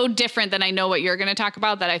 it's so different than I know what you're going to talk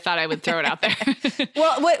about that I thought I would throw it out there.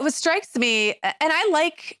 Well, what strikes me, and I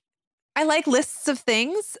like lists of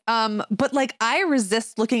things, but like I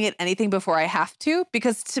resist looking at anything before I have to,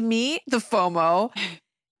 because to me, the FOMO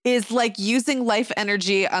is like using life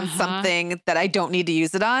energy on something that I don't need to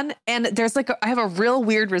use it on. And there's like, I have a real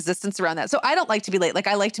weird resistance around that. So I don't like to be late. Like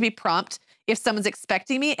I like to be prompt if someone's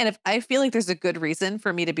expecting me. And if I feel like there's a good reason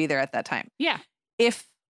for me to be there at that time. Yeah.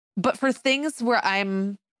 But for things where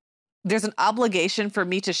there's an obligation for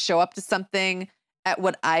me to show up to something at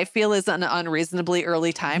what I feel is an unreasonably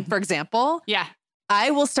early time, for example. Yeah. I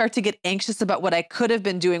will start to get anxious about what I could have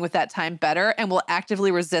been doing with that time better and will actively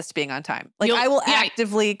resist being on time. Like I will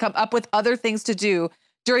actively come up with other things to do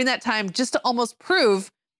during that time just to almost prove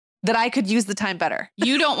that I could use the time better.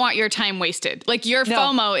 You don't want your time wasted. Like your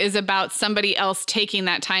FOMO is about somebody else taking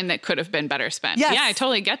that time that could have been better spent. Yes. Yeah, I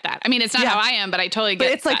totally get that. I mean, it's not how I am, but I totally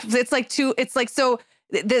get that. So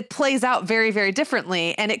that plays out very, very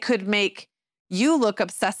differently. And it could make you look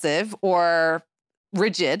obsessive or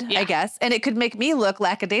rigid, I guess. And it could make me look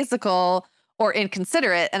lackadaisical or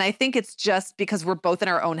inconsiderate. And I think it's just because we're both in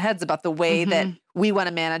our own heads about the way that we want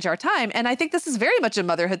to manage our time. And I think this is very much a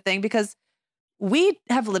motherhood thing because we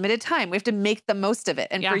have limited time. We have to make the most of it.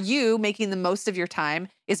 And for you, making the most of your time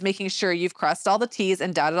is making sure you've crossed all the T's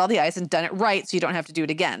and dotted all the I's and done it right so you don't have to do it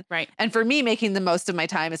again. Right. And for me, making the most of my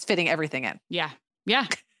time is fitting everything in. Yeah. Yeah.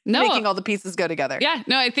 No. Making all the pieces go together. Yeah.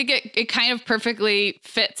 No, I think it kind of perfectly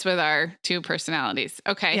fits with our two personalities.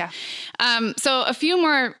 Okay. Yeah. So a few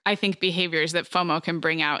more, I think, behaviors that FOMO can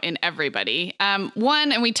bring out in everybody.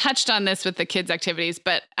 One, and we touched on this with the kids' activities,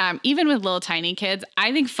 but even with little tiny kids,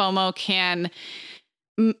 I think FOMO can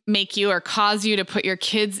make you or cause you to put your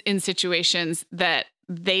kids in situations that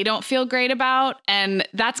they don't feel great about. And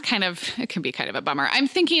that's it can be kind of a bummer. I'm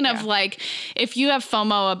thinking of like, if you have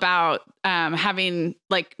FOMO about having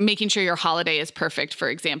like making sure your holiday is perfect, for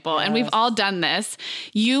example, and we've all done this,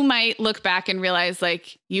 you might look back and realize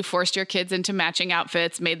like you forced your kids into matching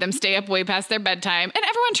outfits, made them stay up way past their bedtime, and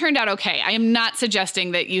everyone turned out okay. I am not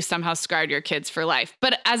suggesting that you somehow scarred your kids for life,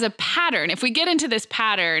 but as a pattern, if we get into this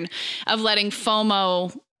pattern of letting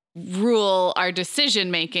FOMO rule our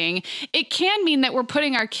decision making, it can mean that we're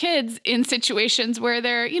putting our kids in situations where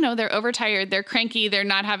they're overtired, they're cranky, they're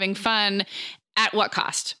not having fun. At what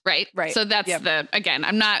cost? Right. Right. So that's again,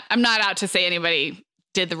 I'm not out to say anybody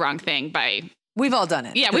did the wrong thing by. We've all done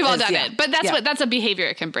it. Yeah, we've all done it. But that's a behavior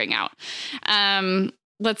it can bring out.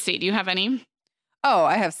 Let's see. Do you have any? Oh,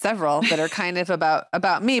 I have several that are kind of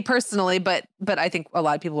about me personally, but I think a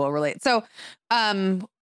lot of people will relate. So,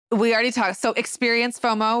 we already talked. So experience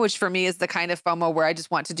FOMO, which for me is the kind of FOMO where I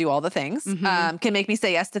just want to do all the things, can make me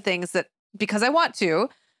say yes to things that because I want to,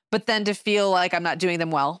 but then to feel like I'm not doing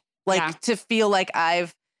them well, to feel like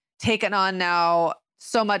I've taken on now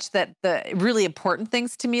so much that the really important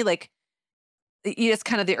things to me, like it's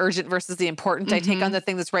kind of the urgent versus the important. I take on the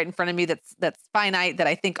thing that's right in front of me. That's finite that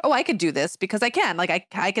I think, oh, I could do this because I can, like,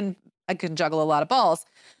 I can juggle a lot of balls.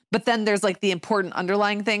 But then there's like the important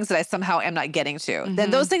underlying things that I somehow am not getting to.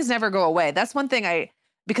 Then those things never go away. That's one thing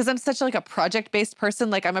because I'm such like a project-based person,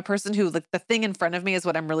 like I'm a person who like the thing in front of me is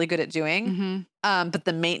what I'm really good at doing. But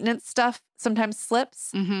the maintenance stuff sometimes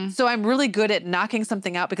slips. So I'm really good at knocking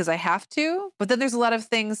something out because I have to. But then there's a lot of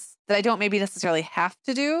things that I don't maybe necessarily have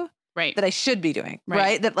to do that I should be doing,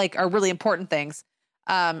 right? That like are really important things.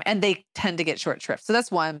 And they tend to get short shrift. So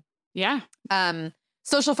that's one. Yeah.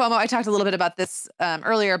 Social FOMO, I talked a little bit about this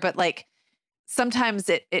earlier, but like sometimes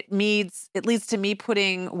it leads to me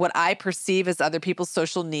putting what I perceive as other people's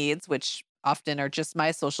social needs, which often are just my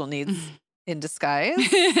social needs in disguise.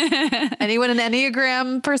 Anyone an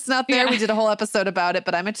Enneagram person out there? We did a whole episode about it,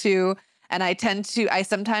 but I'm a 2. And I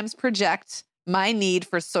sometimes project my need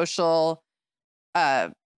for social,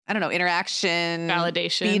 interaction,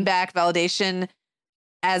 validation, feedback, validation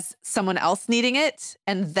as someone else needing it,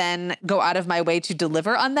 and then go out of my way to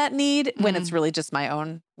deliver on that need when it's really just my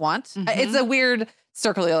own want. It's a weird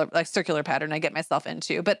circular pattern I get myself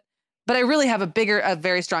into, but I really have a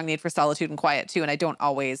very strong need for solitude and quiet too. And I don't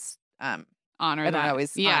always, honor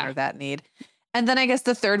that need. And then I guess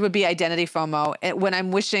the third would be identity FOMO. When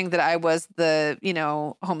I'm wishing that I was the,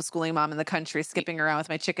 homeschooling mom in the country, skipping around with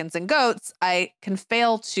my chickens and goats, I can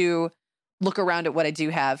fail to look around at what I do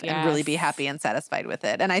have and really be happy and satisfied with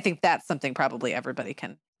it. And I think that's something probably everybody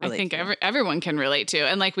can relate to. I think everyone can relate to.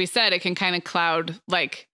 And like we said, it can kind of cloud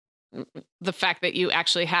like the fact that you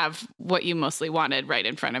actually have what you mostly wanted right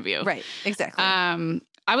in front of you. Right. Exactly.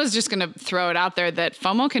 I was just going to throw it out there that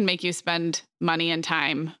FOMO can make you spend money and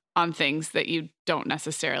time on things that you don't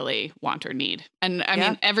necessarily want or need. And I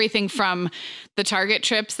mean, everything from the Target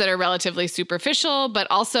trips that are relatively superficial, but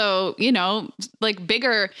also, like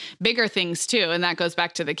bigger things too. And that goes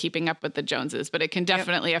back to the keeping up with the Joneses, but it can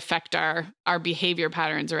definitely affect our behavior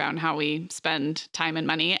patterns around how we spend time and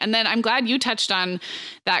money. And then I'm glad you touched on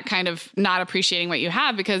that kind of not appreciating what you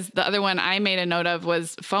have, because the other one I made a note of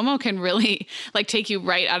was FOMO can really like take you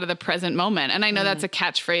right out of the present moment. And I know that's a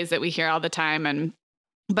catchphrase that we hear all the time.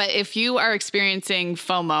 But if you are experiencing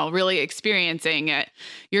FOMO, really experiencing it,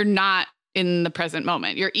 you're not in the present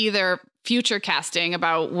moment. You're either future casting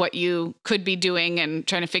about what you could be doing and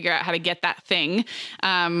trying to figure out how to get that thing,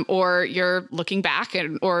 or you're looking back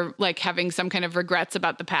or like having some kind of regrets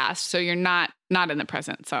about the past. So you're not in the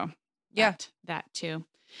present. So that too.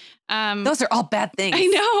 Those are all bad things. I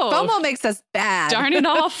know. FOMO makes us bad. Darn it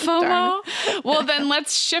all, FOMO. Well, then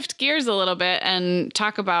let's shift gears a little bit and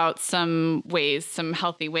talk about some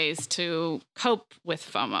healthy ways to cope with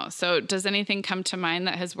FOMO. So does anything come to mind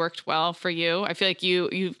that has worked well for you? I feel like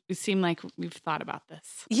you seem like you've thought about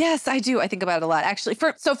this. Yes, I do. I think about it a lot, actually.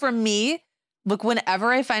 For me, look,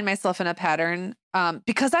 whenever I find myself in a pattern,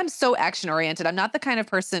 because I'm so action oriented, I'm not the kind of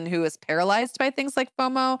person who is paralyzed by things like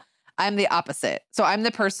FOMO. I'm the opposite. So I'm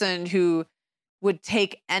the person who would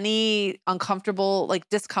take any uncomfortable, like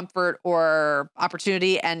discomfort or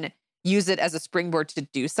opportunity and use it as a springboard to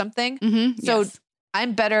do something. So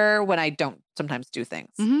I'm better when I don't sometimes do things.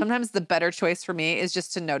 Sometimes the better choice for me is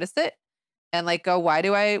just to notice it and like go, why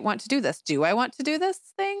do I want to do this? Do I want to do this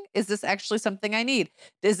thing? Is this actually something I need?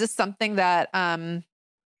 Is this something that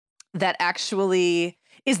that actually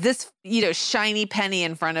is this, shiny penny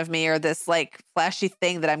in front of me or this like flashy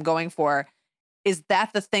thing that I'm going for? Is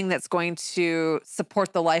that the thing that's going to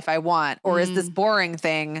support the life I want? Or is this boring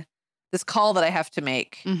thing, this call that I have to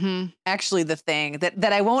make, actually the thing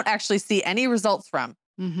that I won't actually see any results from?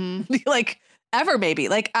 Like ever, maybe.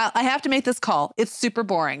 Like I have to make this call. It's super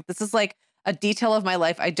boring. This is like a detail of my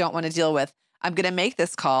life I don't want to deal with. I'm going to make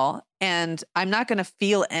this call and I'm not going to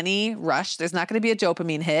feel any rush. There's not going to be a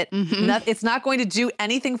dopamine hit. It's not going to do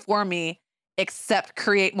anything for me except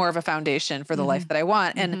create more of a foundation for the life that I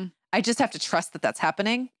want. And I just have to trust that that's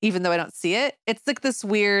happening, even though I don't see it. It's like this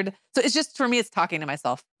weird. So it's just, for me, it's talking to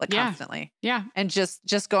myself like constantly. Yeah. And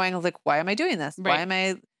just going like, why am I doing this? Right. Why am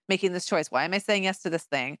I making this choice? Why am I saying yes to this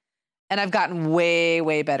thing? And I've gotten way,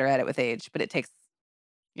 way better at it with age, but it takes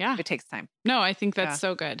time. No, I think that's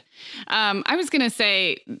so good. I was going to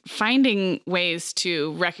say finding ways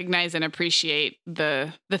to recognize and appreciate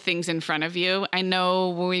the things in front of you. I know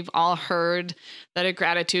we've all heard that a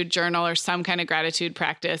gratitude journal or some kind of gratitude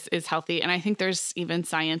practice is healthy. And I think there's even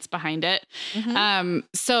science behind it.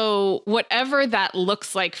 So whatever that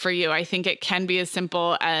looks like for you, I think it can be as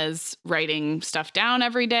simple as writing stuff down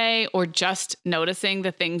every day or just noticing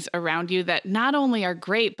the things around you that not only are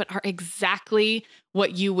great, but are exactly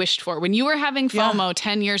what you wished for. When you were having FOMO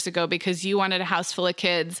 10 years ago because you wanted a house full of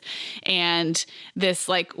kids and this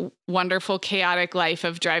like wonderful chaotic life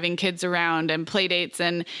of driving kids around and play dates.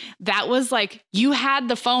 And that was like, you had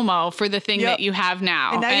the FOMO for the thing that you have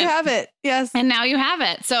now. And now you have it. Yes. And now you have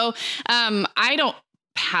it. So I don't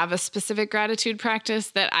have a specific gratitude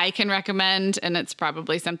practice that I can recommend. And it's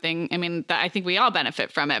probably something, that I think we all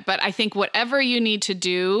benefit from it. But I think whatever you need to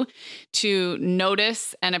do to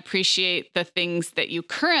notice and appreciate the things that you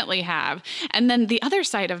currently have. And then the other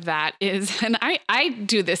side of that is, and I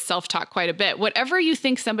do this self-talk quite a bit, whatever you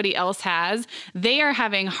think somebody else has, they are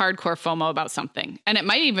having hardcore FOMO about something. And it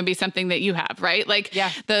might even be something that you have, right? Like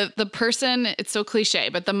the person, it's so cliche,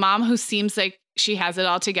 but the mom who seems like she has it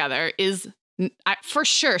all together is for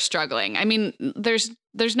sure struggling.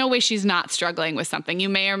 There's no way she's not struggling with something. You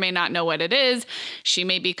may or may not know what it is. She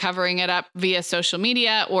may be covering it up via social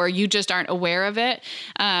media, or you just aren't aware of it.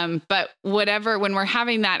 But whatever, when we're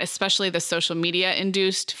having that, especially the social media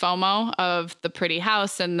induced FOMO of the pretty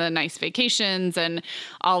house and the nice vacations and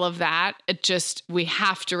all of that, we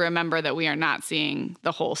have to remember that we are not seeing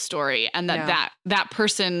the whole story and that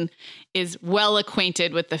person is well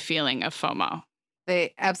acquainted with the feeling of FOMO.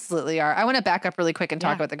 They absolutely are. I want to back up really quick and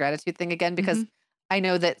talk about the gratitude thing again, because I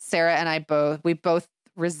know that Sarah and I both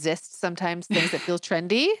resist sometimes things that feel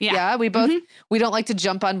trendy. We don't like to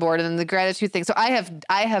jump on board. And then the gratitude thing. So I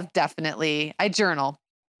have definitely, I journal,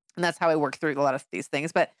 and that's how I work through a lot of these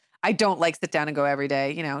things, but I don't like sit down and go every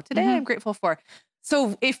day, today I'm grateful for.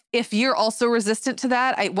 So if you're also resistant to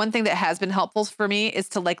that, one thing that has been helpful for me is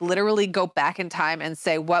to like literally go back in time and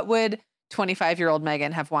say, what would 25-year-old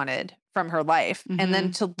Megan have wanted from her life? And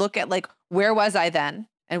then to look at like, where was I then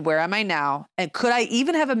and where am I now? And could I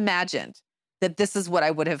even have imagined that this is what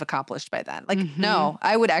I would have accomplished by then? Like, no,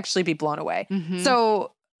 I would actually be blown away.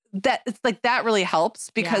 So that it's like, that really helps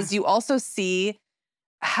because you also see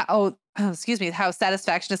how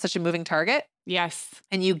satisfaction is such a moving target. Yes.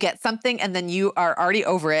 And you get something and then you are already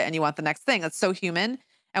over it and you want the next thing. That's so human.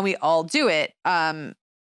 And we all do it.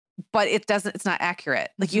 But it's not accurate.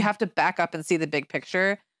 Like you have to back up and see the big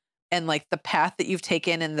picture and like the path that you've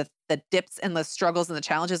taken and the dips and the struggles and the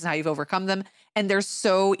challenges and how you've overcome them. And they're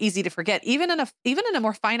so easy to forget, even in a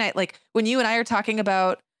more finite, like when you and I are talking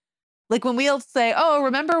about, like when we'll say, oh,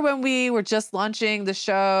 remember when we were just launching the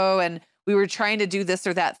show and we were trying to do this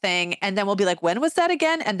or that thing. And then we'll be like, when was that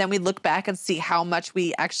again? And then we look back and see how much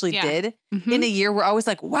we actually did in a year. We're always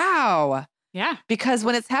like, wow. Yeah. Because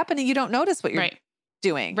when it's happening, you don't notice what you're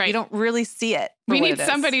doing. Right. You don't really see it. We need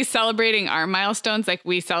somebody celebrating our milestones like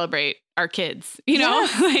we celebrate our kids, you know?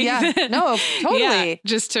 No, totally.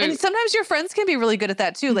 And sometimes your friends can be really good at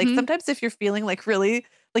that too. Like sometimes if you're feeling like really,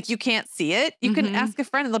 like you can't see it, you can ask a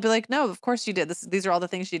friend and they'll be like, no, of course you did. These are all the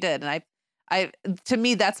things you did. And I to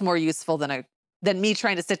me, that's more useful than me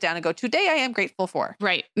trying to sit down and go, today I am grateful for.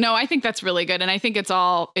 Right. No, I think that's really good. And I think it's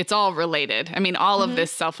all related. I mean, all of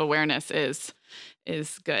this self-awareness is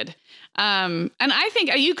good. And I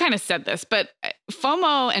think you kind of said this, but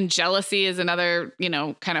FOMO and jealousy is another,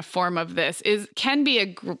 kind of form of this, can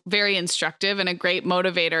be very instructive and a great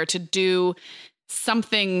motivator to do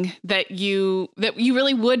something that you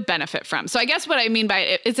really would benefit from. So I guess what I mean by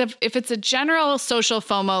it is if it's a general social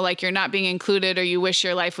FOMO, like you're not being included or you wish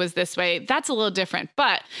your life was this way, that's a little different.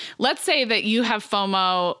 But let's say that you have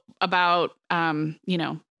FOMO about,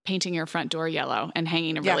 painting your front door yellow and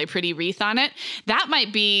hanging a really pretty wreath on it. That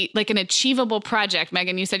might be like an achievable project.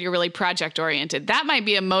 Megan, you said you're really project oriented. That might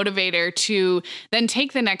be a motivator to then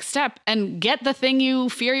take the next step and get the thing you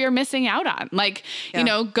fear you're missing out on. Like,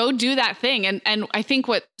 go do that thing. And I think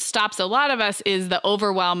what stops a lot of us is the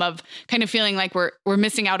overwhelm of kind of feeling like we're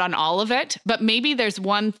missing out on all of it. But maybe there's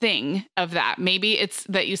one thing of that. Maybe it's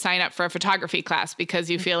that you sign up for a photography class because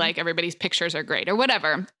you feel like everybody's pictures are great or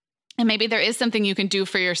whatever. And maybe there is something you can do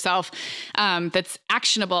for yourself that's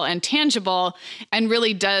actionable and tangible and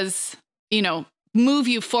really does, move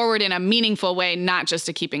you forward in a meaningful way, not just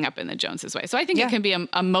a keeping up in the Joneses way. So I think it can be a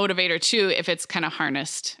motivator too, if it's kind of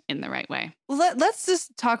harnessed in the right way. Well, let's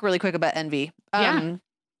just talk really quick about envy.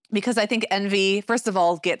 Because I think envy, first of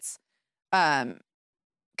all, gets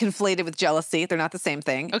conflated with jealousy. They're not the same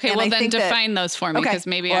thing. Okay, and well, then define those for me because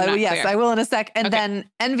maybe I'm not yes, clear. I will in a sec. And then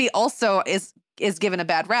envy also is given a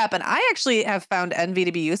bad rap. And I actually have found envy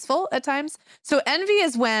to be useful at times. So envy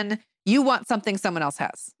is when you want something someone else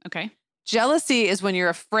has. Okay. Jealousy is when you're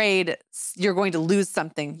afraid you're going to lose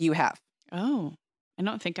something you have. Oh, I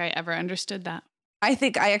don't think I ever understood that. I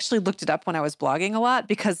think I actually looked it up when I was blogging a lot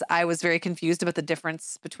because I was very confused about the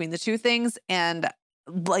difference between the two things. And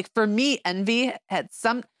like for me, envy had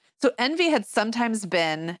sometimes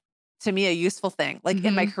been to me a useful thing. Like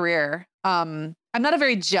in my career, I'm not a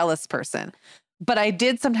very jealous person. But I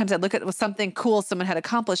did sometimes, I'd look at something cool someone had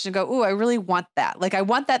accomplished and go, "Ooh, I really want that. Like I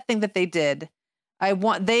want that thing that they did.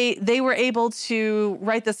 They were able to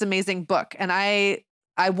write this amazing book and I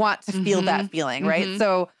want to feel that feeling." Right.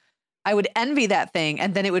 So I would envy that thing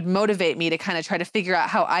and then it would motivate me to kind of try to figure out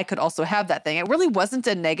how I could also have that thing. It really wasn't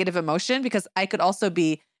a negative emotion because I could also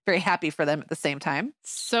be very happy for them at the same time.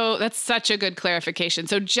 So that's such a good clarification.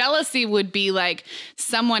 So jealousy would be like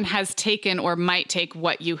someone has taken or might take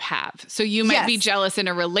what you have. So you might be jealous in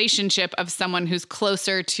a relationship of someone who's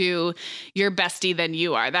closer to your bestie than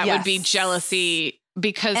you are. That would be jealousy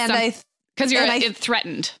because you're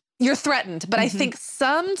threatened. You're threatened. But I think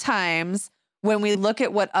sometimes when we look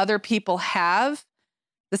at what other people have,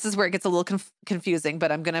 this is where it gets a little confusing,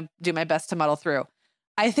 but I'm going to do my best to muddle through.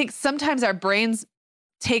 I think sometimes our brains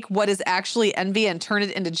take what is actually envy and turn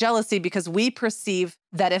it into jealousy because we perceive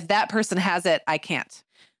that if that person has it, I can't.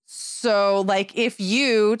 So like if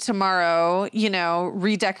you tomorrow,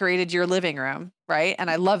 redecorated your living room, right?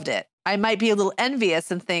 And I loved it. I might be a little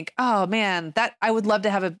envious and think, oh man, that I would love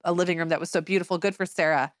to have a living room that was so beautiful. Good for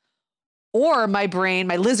Sarah. Or my brain,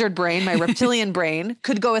 my lizard brain, my reptilian brain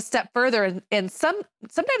could go a step further. And sometimes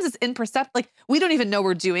it's imperceptible. Like we don't even know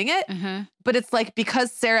we're doing it, but it's like,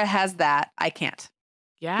 because Sarah has that, I can't.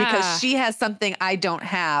 Yeah. Because she has something I don't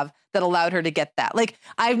have that allowed her to get that. Like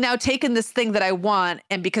I've now taken this thing that I want,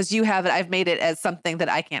 and because you have it, I've made it as something that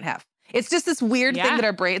I can't have. It's just this weird thing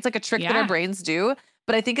that it's like a trick that our brains do.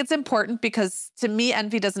 But I think it's important because to me,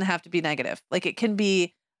 envy doesn't have to be negative. Like it can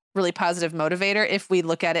be really positive motivator if we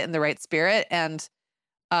look at it in the right spirit. And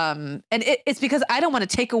it's because I don't want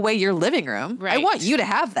to take away your living room. Right. I want you to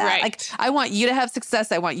have that. Right. Like I want you to have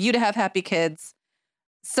success. I want you to have happy kids.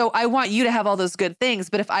 So I want you to have all those good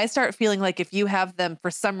things. But if I start feeling like if you have them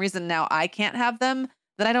for some reason now I can't have them,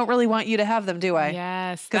 then I don't really want you to have them, do I?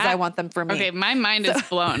 Yes. Because I want them for me. Okay, my mind is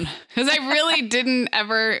blown because I really didn't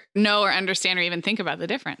ever know or understand or even think about the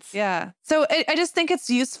difference. Yeah. So I just think it's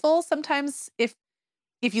useful sometimes if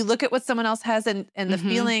you look at what someone else has and the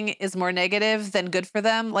feeling is more negative than good for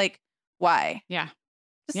them, like why? Yeah.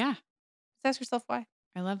 Just ask yourself why.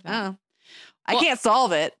 I love that. I can't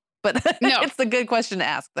solve it. But it's a good question to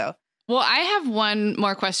ask, though. Well, I have one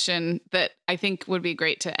more question that I think would be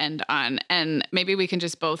great to end on, and maybe we can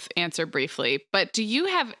just both answer briefly. But do you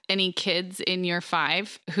have any kids in your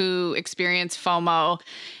 5 who experience FOMO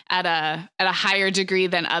at a higher degree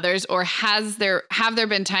than others, or have there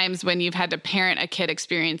been times when you've had to parent a kid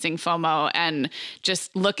experiencing FOMO and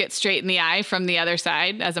just look it straight in the eye from the other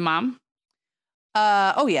side as a mom?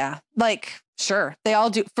 Oh yeah, like. Sure. They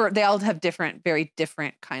all have very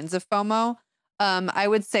different kinds of FOMO. I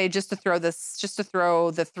would say just to throw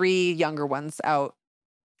the 3 younger ones out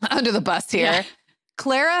under the bus here. Yeah.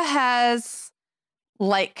 Clara has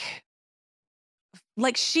like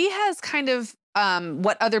she has kind of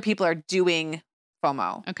what other people are doing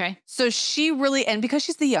FOMO. Okay. So she really, and because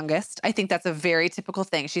she's the youngest, I think that's a very typical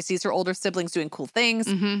thing. She sees her older siblings doing cool things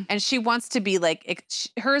and she wants to be like,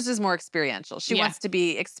 hers is more experiential. She wants to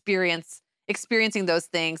be experiencing those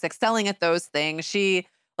things, excelling at those things. She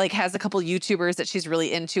like has a couple YouTubers that she's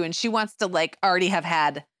really into and she wants to like already have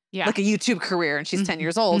had like a YouTube career and she's 10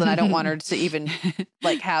 years old and I don't want her to even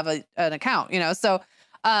like have an account, So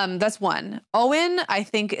that's one. Owen, I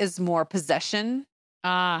think, is more possession.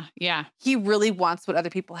 Yeah. He really wants what other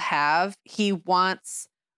people have. He wants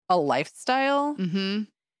a lifestyle.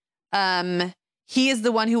 He is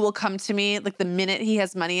the one who will come to me like the minute he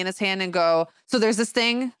has money in his hand and go, so there's this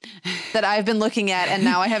thing that I've been looking at and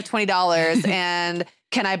now I have $20 and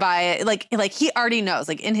can I buy it? Like he already knows,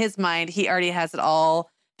 like in his mind, he already has it all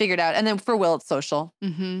figured out. And then for Will, it's social.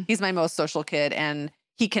 He's my most social kid and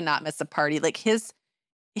he cannot miss a party. Like his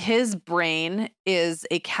brain is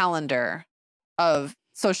a calendar of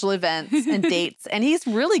social events and dates. And he's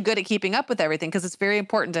really good at keeping up with everything because it's very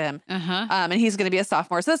important to him. And he's going to be a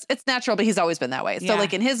sophomore. So it's natural, but he's always been that way. So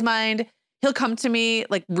like in his mind, he'll come to me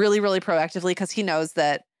like really, really proactively because he knows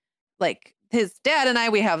that like his dad and I,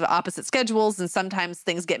 we have opposite schedules and sometimes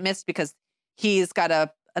things get missed because he's got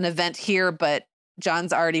an event here, but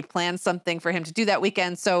John's already planned something for him to do that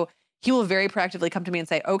weekend. So he will very proactively come to me and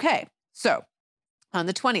say, okay, so on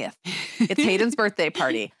the 20th, it's Hayden's birthday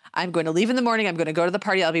party. I'm going to leave in the morning. I'm going to go to the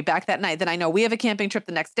party. I'll be back that night. Then I know we have a camping trip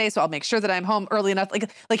the next day. So I'll make sure that I'm home early enough.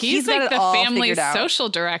 Like he's like got the it all family out. Social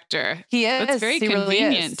director. He is. That's very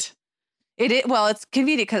convenient. Really is. Well, it's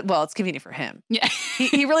convenient. It's convenient for him. Yeah.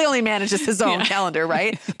 he really only manages his own calendar,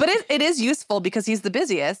 right? But it is useful because he's the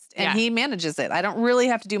busiest and he manages it. I don't really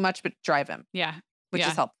have to do much but drive him. Yeah. Which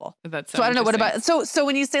is helpful. That's so I don't know what about, so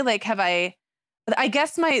when you say like, I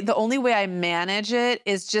guess the only way I manage it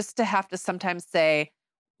is just to have to sometimes say,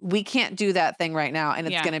 we can't do that thing right now and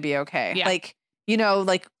it's going to be okay. Yeah. Like,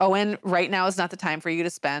 like Owen, right now is not the time for you to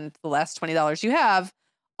spend the last $20 you have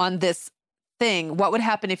on this thing. What would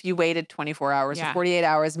happen if you waited 24 hours or 48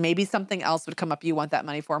 hours? Maybe something else would come up you want that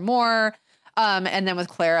money for more. And then with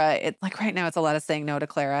Clara, it's like right now it's a lot of saying no to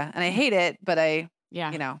Clara and I hate it, but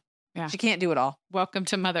she can't do it all. Welcome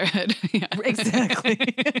to motherhood. Exactly.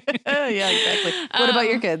 Exactly. What about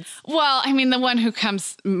your kids? Well, I mean, the one who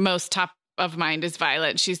comes most top of mind is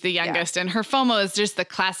Violet. She's the youngest and her FOMO is just the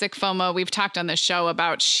classic FOMO. We've talked on the show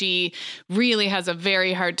about she really has a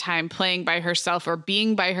very hard time playing by herself or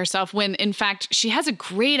being by herself when in fact she has a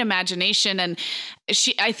great imagination. And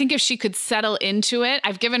I think if she could settle into it,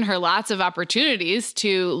 I've given her lots of opportunities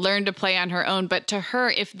to learn to play on her own. But to her,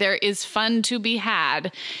 if there is fun to be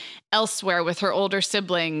had elsewhere with her older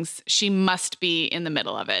siblings, she must be in the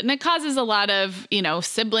middle of it. And it causes a lot of,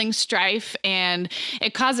 sibling strife and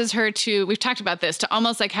it causes her to, we've talked about this, to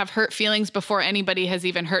almost like have hurt feelings before anybody has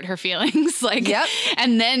even hurt her feelings.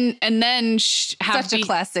 And then have such a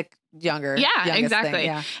classic younger. Yeah, exactly. Thing,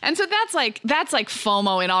 yeah. And so that's like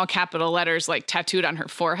FOMO in all capital letters, like tattooed on her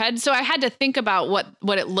forehead. So I had to think about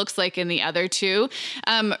what it looks like in the other two.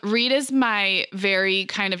 Reed is my very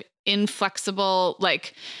kind of inflexible,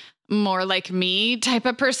 like more like me type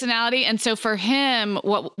of personality. And so for him,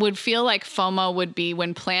 what would feel like FOMO would be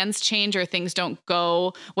when plans change or things don't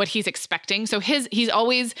go what he's expecting. So he's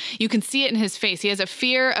always, you can see it in his face. He has a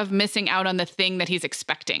fear of missing out on the thing that he's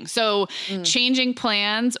expecting. So changing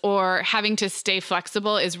plans or having to stay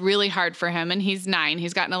flexible is really hard for him. And he's 9.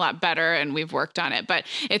 He's gotten a lot better and we've worked on it, but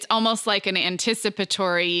it's almost like an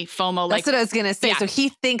anticipatory FOMO. That's what I was going to say. Yeah. So he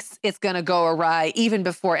thinks it's going to go awry even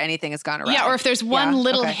before anything has gone awry. Yeah. Or if there's one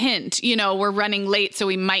little hint, we're running late, so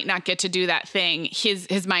we might not get to do that thing.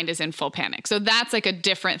 His mind is in full panic. So that's like a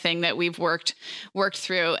different thing that we've worked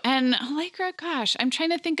through. And Allegra, gosh, I'm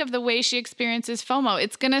trying to think of the way she experiences FOMO.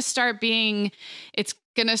 It's going to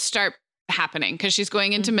start happening because she's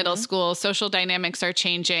going into middle school. Social dynamics are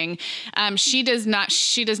changing. She does not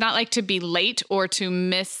like to be late or to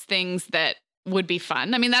miss things that would be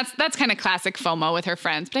fun. I mean, that's kind of classic FOMO with her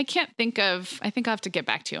friends, but I think I'll have to get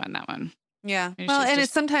back to you on that one. Yeah. Well, and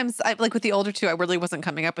it's sometimes like with the older two, I really wasn't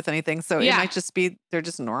coming up with anything. So it might just be, they're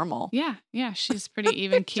just normal. Yeah. Yeah. She's pretty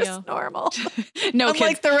even keel. Just normal. No kids.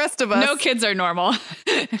 Like the rest of us. No kids are normal.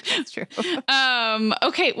 That's true.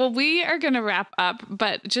 Okay. Well, we are going to wrap up,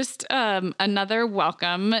 but just another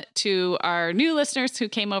welcome to our new listeners who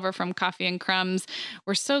came over from Coffee and Crumbs.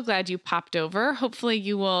 We're so glad you popped over. Hopefully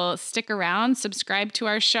you will stick around, subscribe to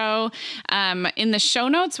our show. In the show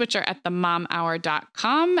notes, which are at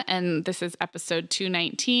themomhour.com. And this is episode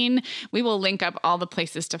 219. We will link up all the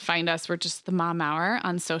places to find us. We're just the Mom Hour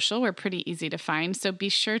on social. We're pretty easy to find. So be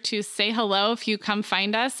sure to say hello if you come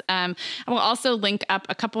find us. I will also link up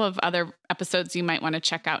a couple of other episodes you might want to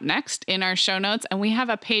check out next in our show notes. And we have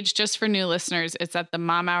a page just for new listeners. It's at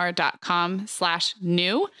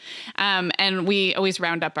themomhour.com/new. And we always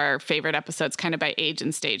round up our favorite episodes kind of by age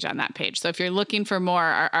and stage on that page. So if you're looking for more,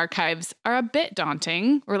 our archives are a bit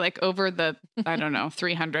daunting. We're like over the,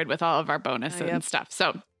 300 with all of our bonuses and stuff.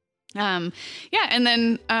 So and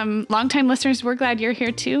then longtime listeners, we're glad you're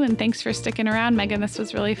here too. And thanks for sticking around. Megan, this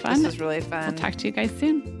was really fun. This was really fun. We'll talk to you guys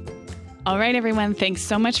soon. All right, everyone. Thanks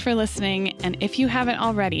so much for listening. And if you haven't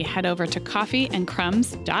already, head over to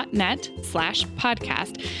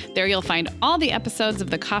coffeeandcrumbs.net/podcast. There you'll find all the episodes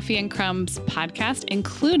of the Coffee and Crumbs podcast,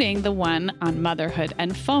 including the one on motherhood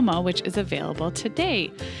and FOMO, which is available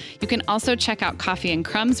today. You can also check out Coffee and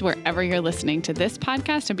Crumbs wherever you're listening to this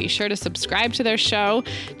podcast, and be sure to subscribe to their show.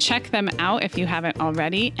 Check them out if you haven't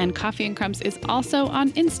already. And Coffee and Crumbs is also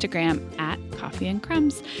on Instagram at Coffee and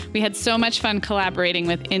Crumbs. We had so much fun collaborating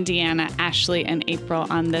with Indiana, Ashley, and April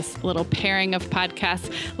on this little pairing of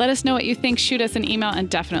podcasts. Let us know what you think. Shoot us an email and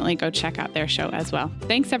definitely go check out their show as well.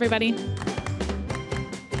 Thanks, everybody.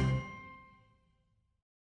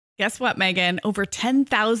 Guess what, Megan? Over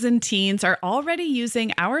 10,000 teens are already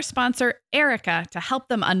using our sponsor, Erica, to help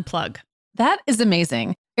them unplug. That is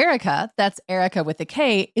amazing. Erica, that's Erica with a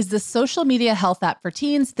K, is the social media health app for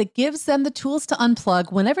teens that gives them the tools to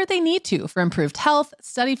unplug whenever they need to for improved health,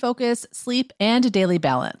 study focus, sleep, and daily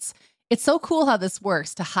balance. It's so cool how this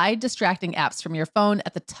works to hide distracting apps from your phone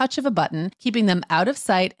at the touch of a button, keeping them out of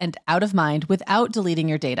sight and out of mind without deleting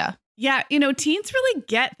your data. Yeah, teens really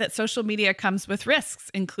get that social media comes with risks,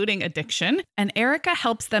 including addiction, and Erica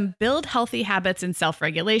helps them build healthy habits and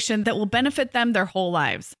self-regulation that will benefit them their whole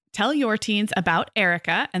lives. Tell your teens about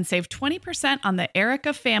Erica and save 20% on the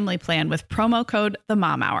Erica family plan with promo code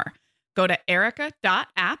TheMomHour. Go to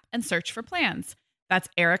erica.app and search for plans. That's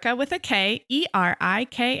Erica with a K,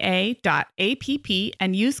 ERIKA.app,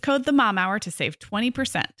 and use code TheMomHour to save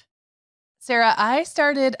 20%. Sarah, I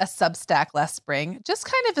started a Substack last spring, just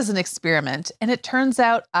kind of as an experiment, and it turns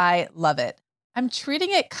out I love it. I'm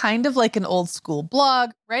treating it kind of like an old school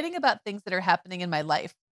blog, writing about things that are happening in my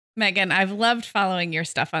life. Megan, I've loved following your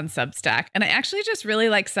stuff on Substack, and I actually just really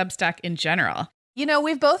like Substack in general.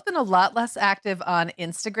 We've both been a lot less active on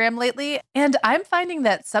Instagram lately, and I'm finding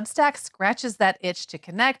that Substack scratches that itch to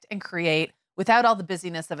connect and create without all the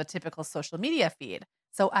busyness of a typical social media feed.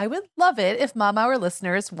 So I would love it if Mom Hour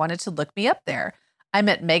listeners wanted to look me up there. I'm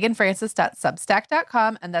at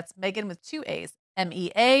meganfrancis.substack.com, and that's Megan with 2 A's,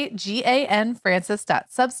 MEAGAN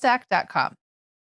Francis.substack.com.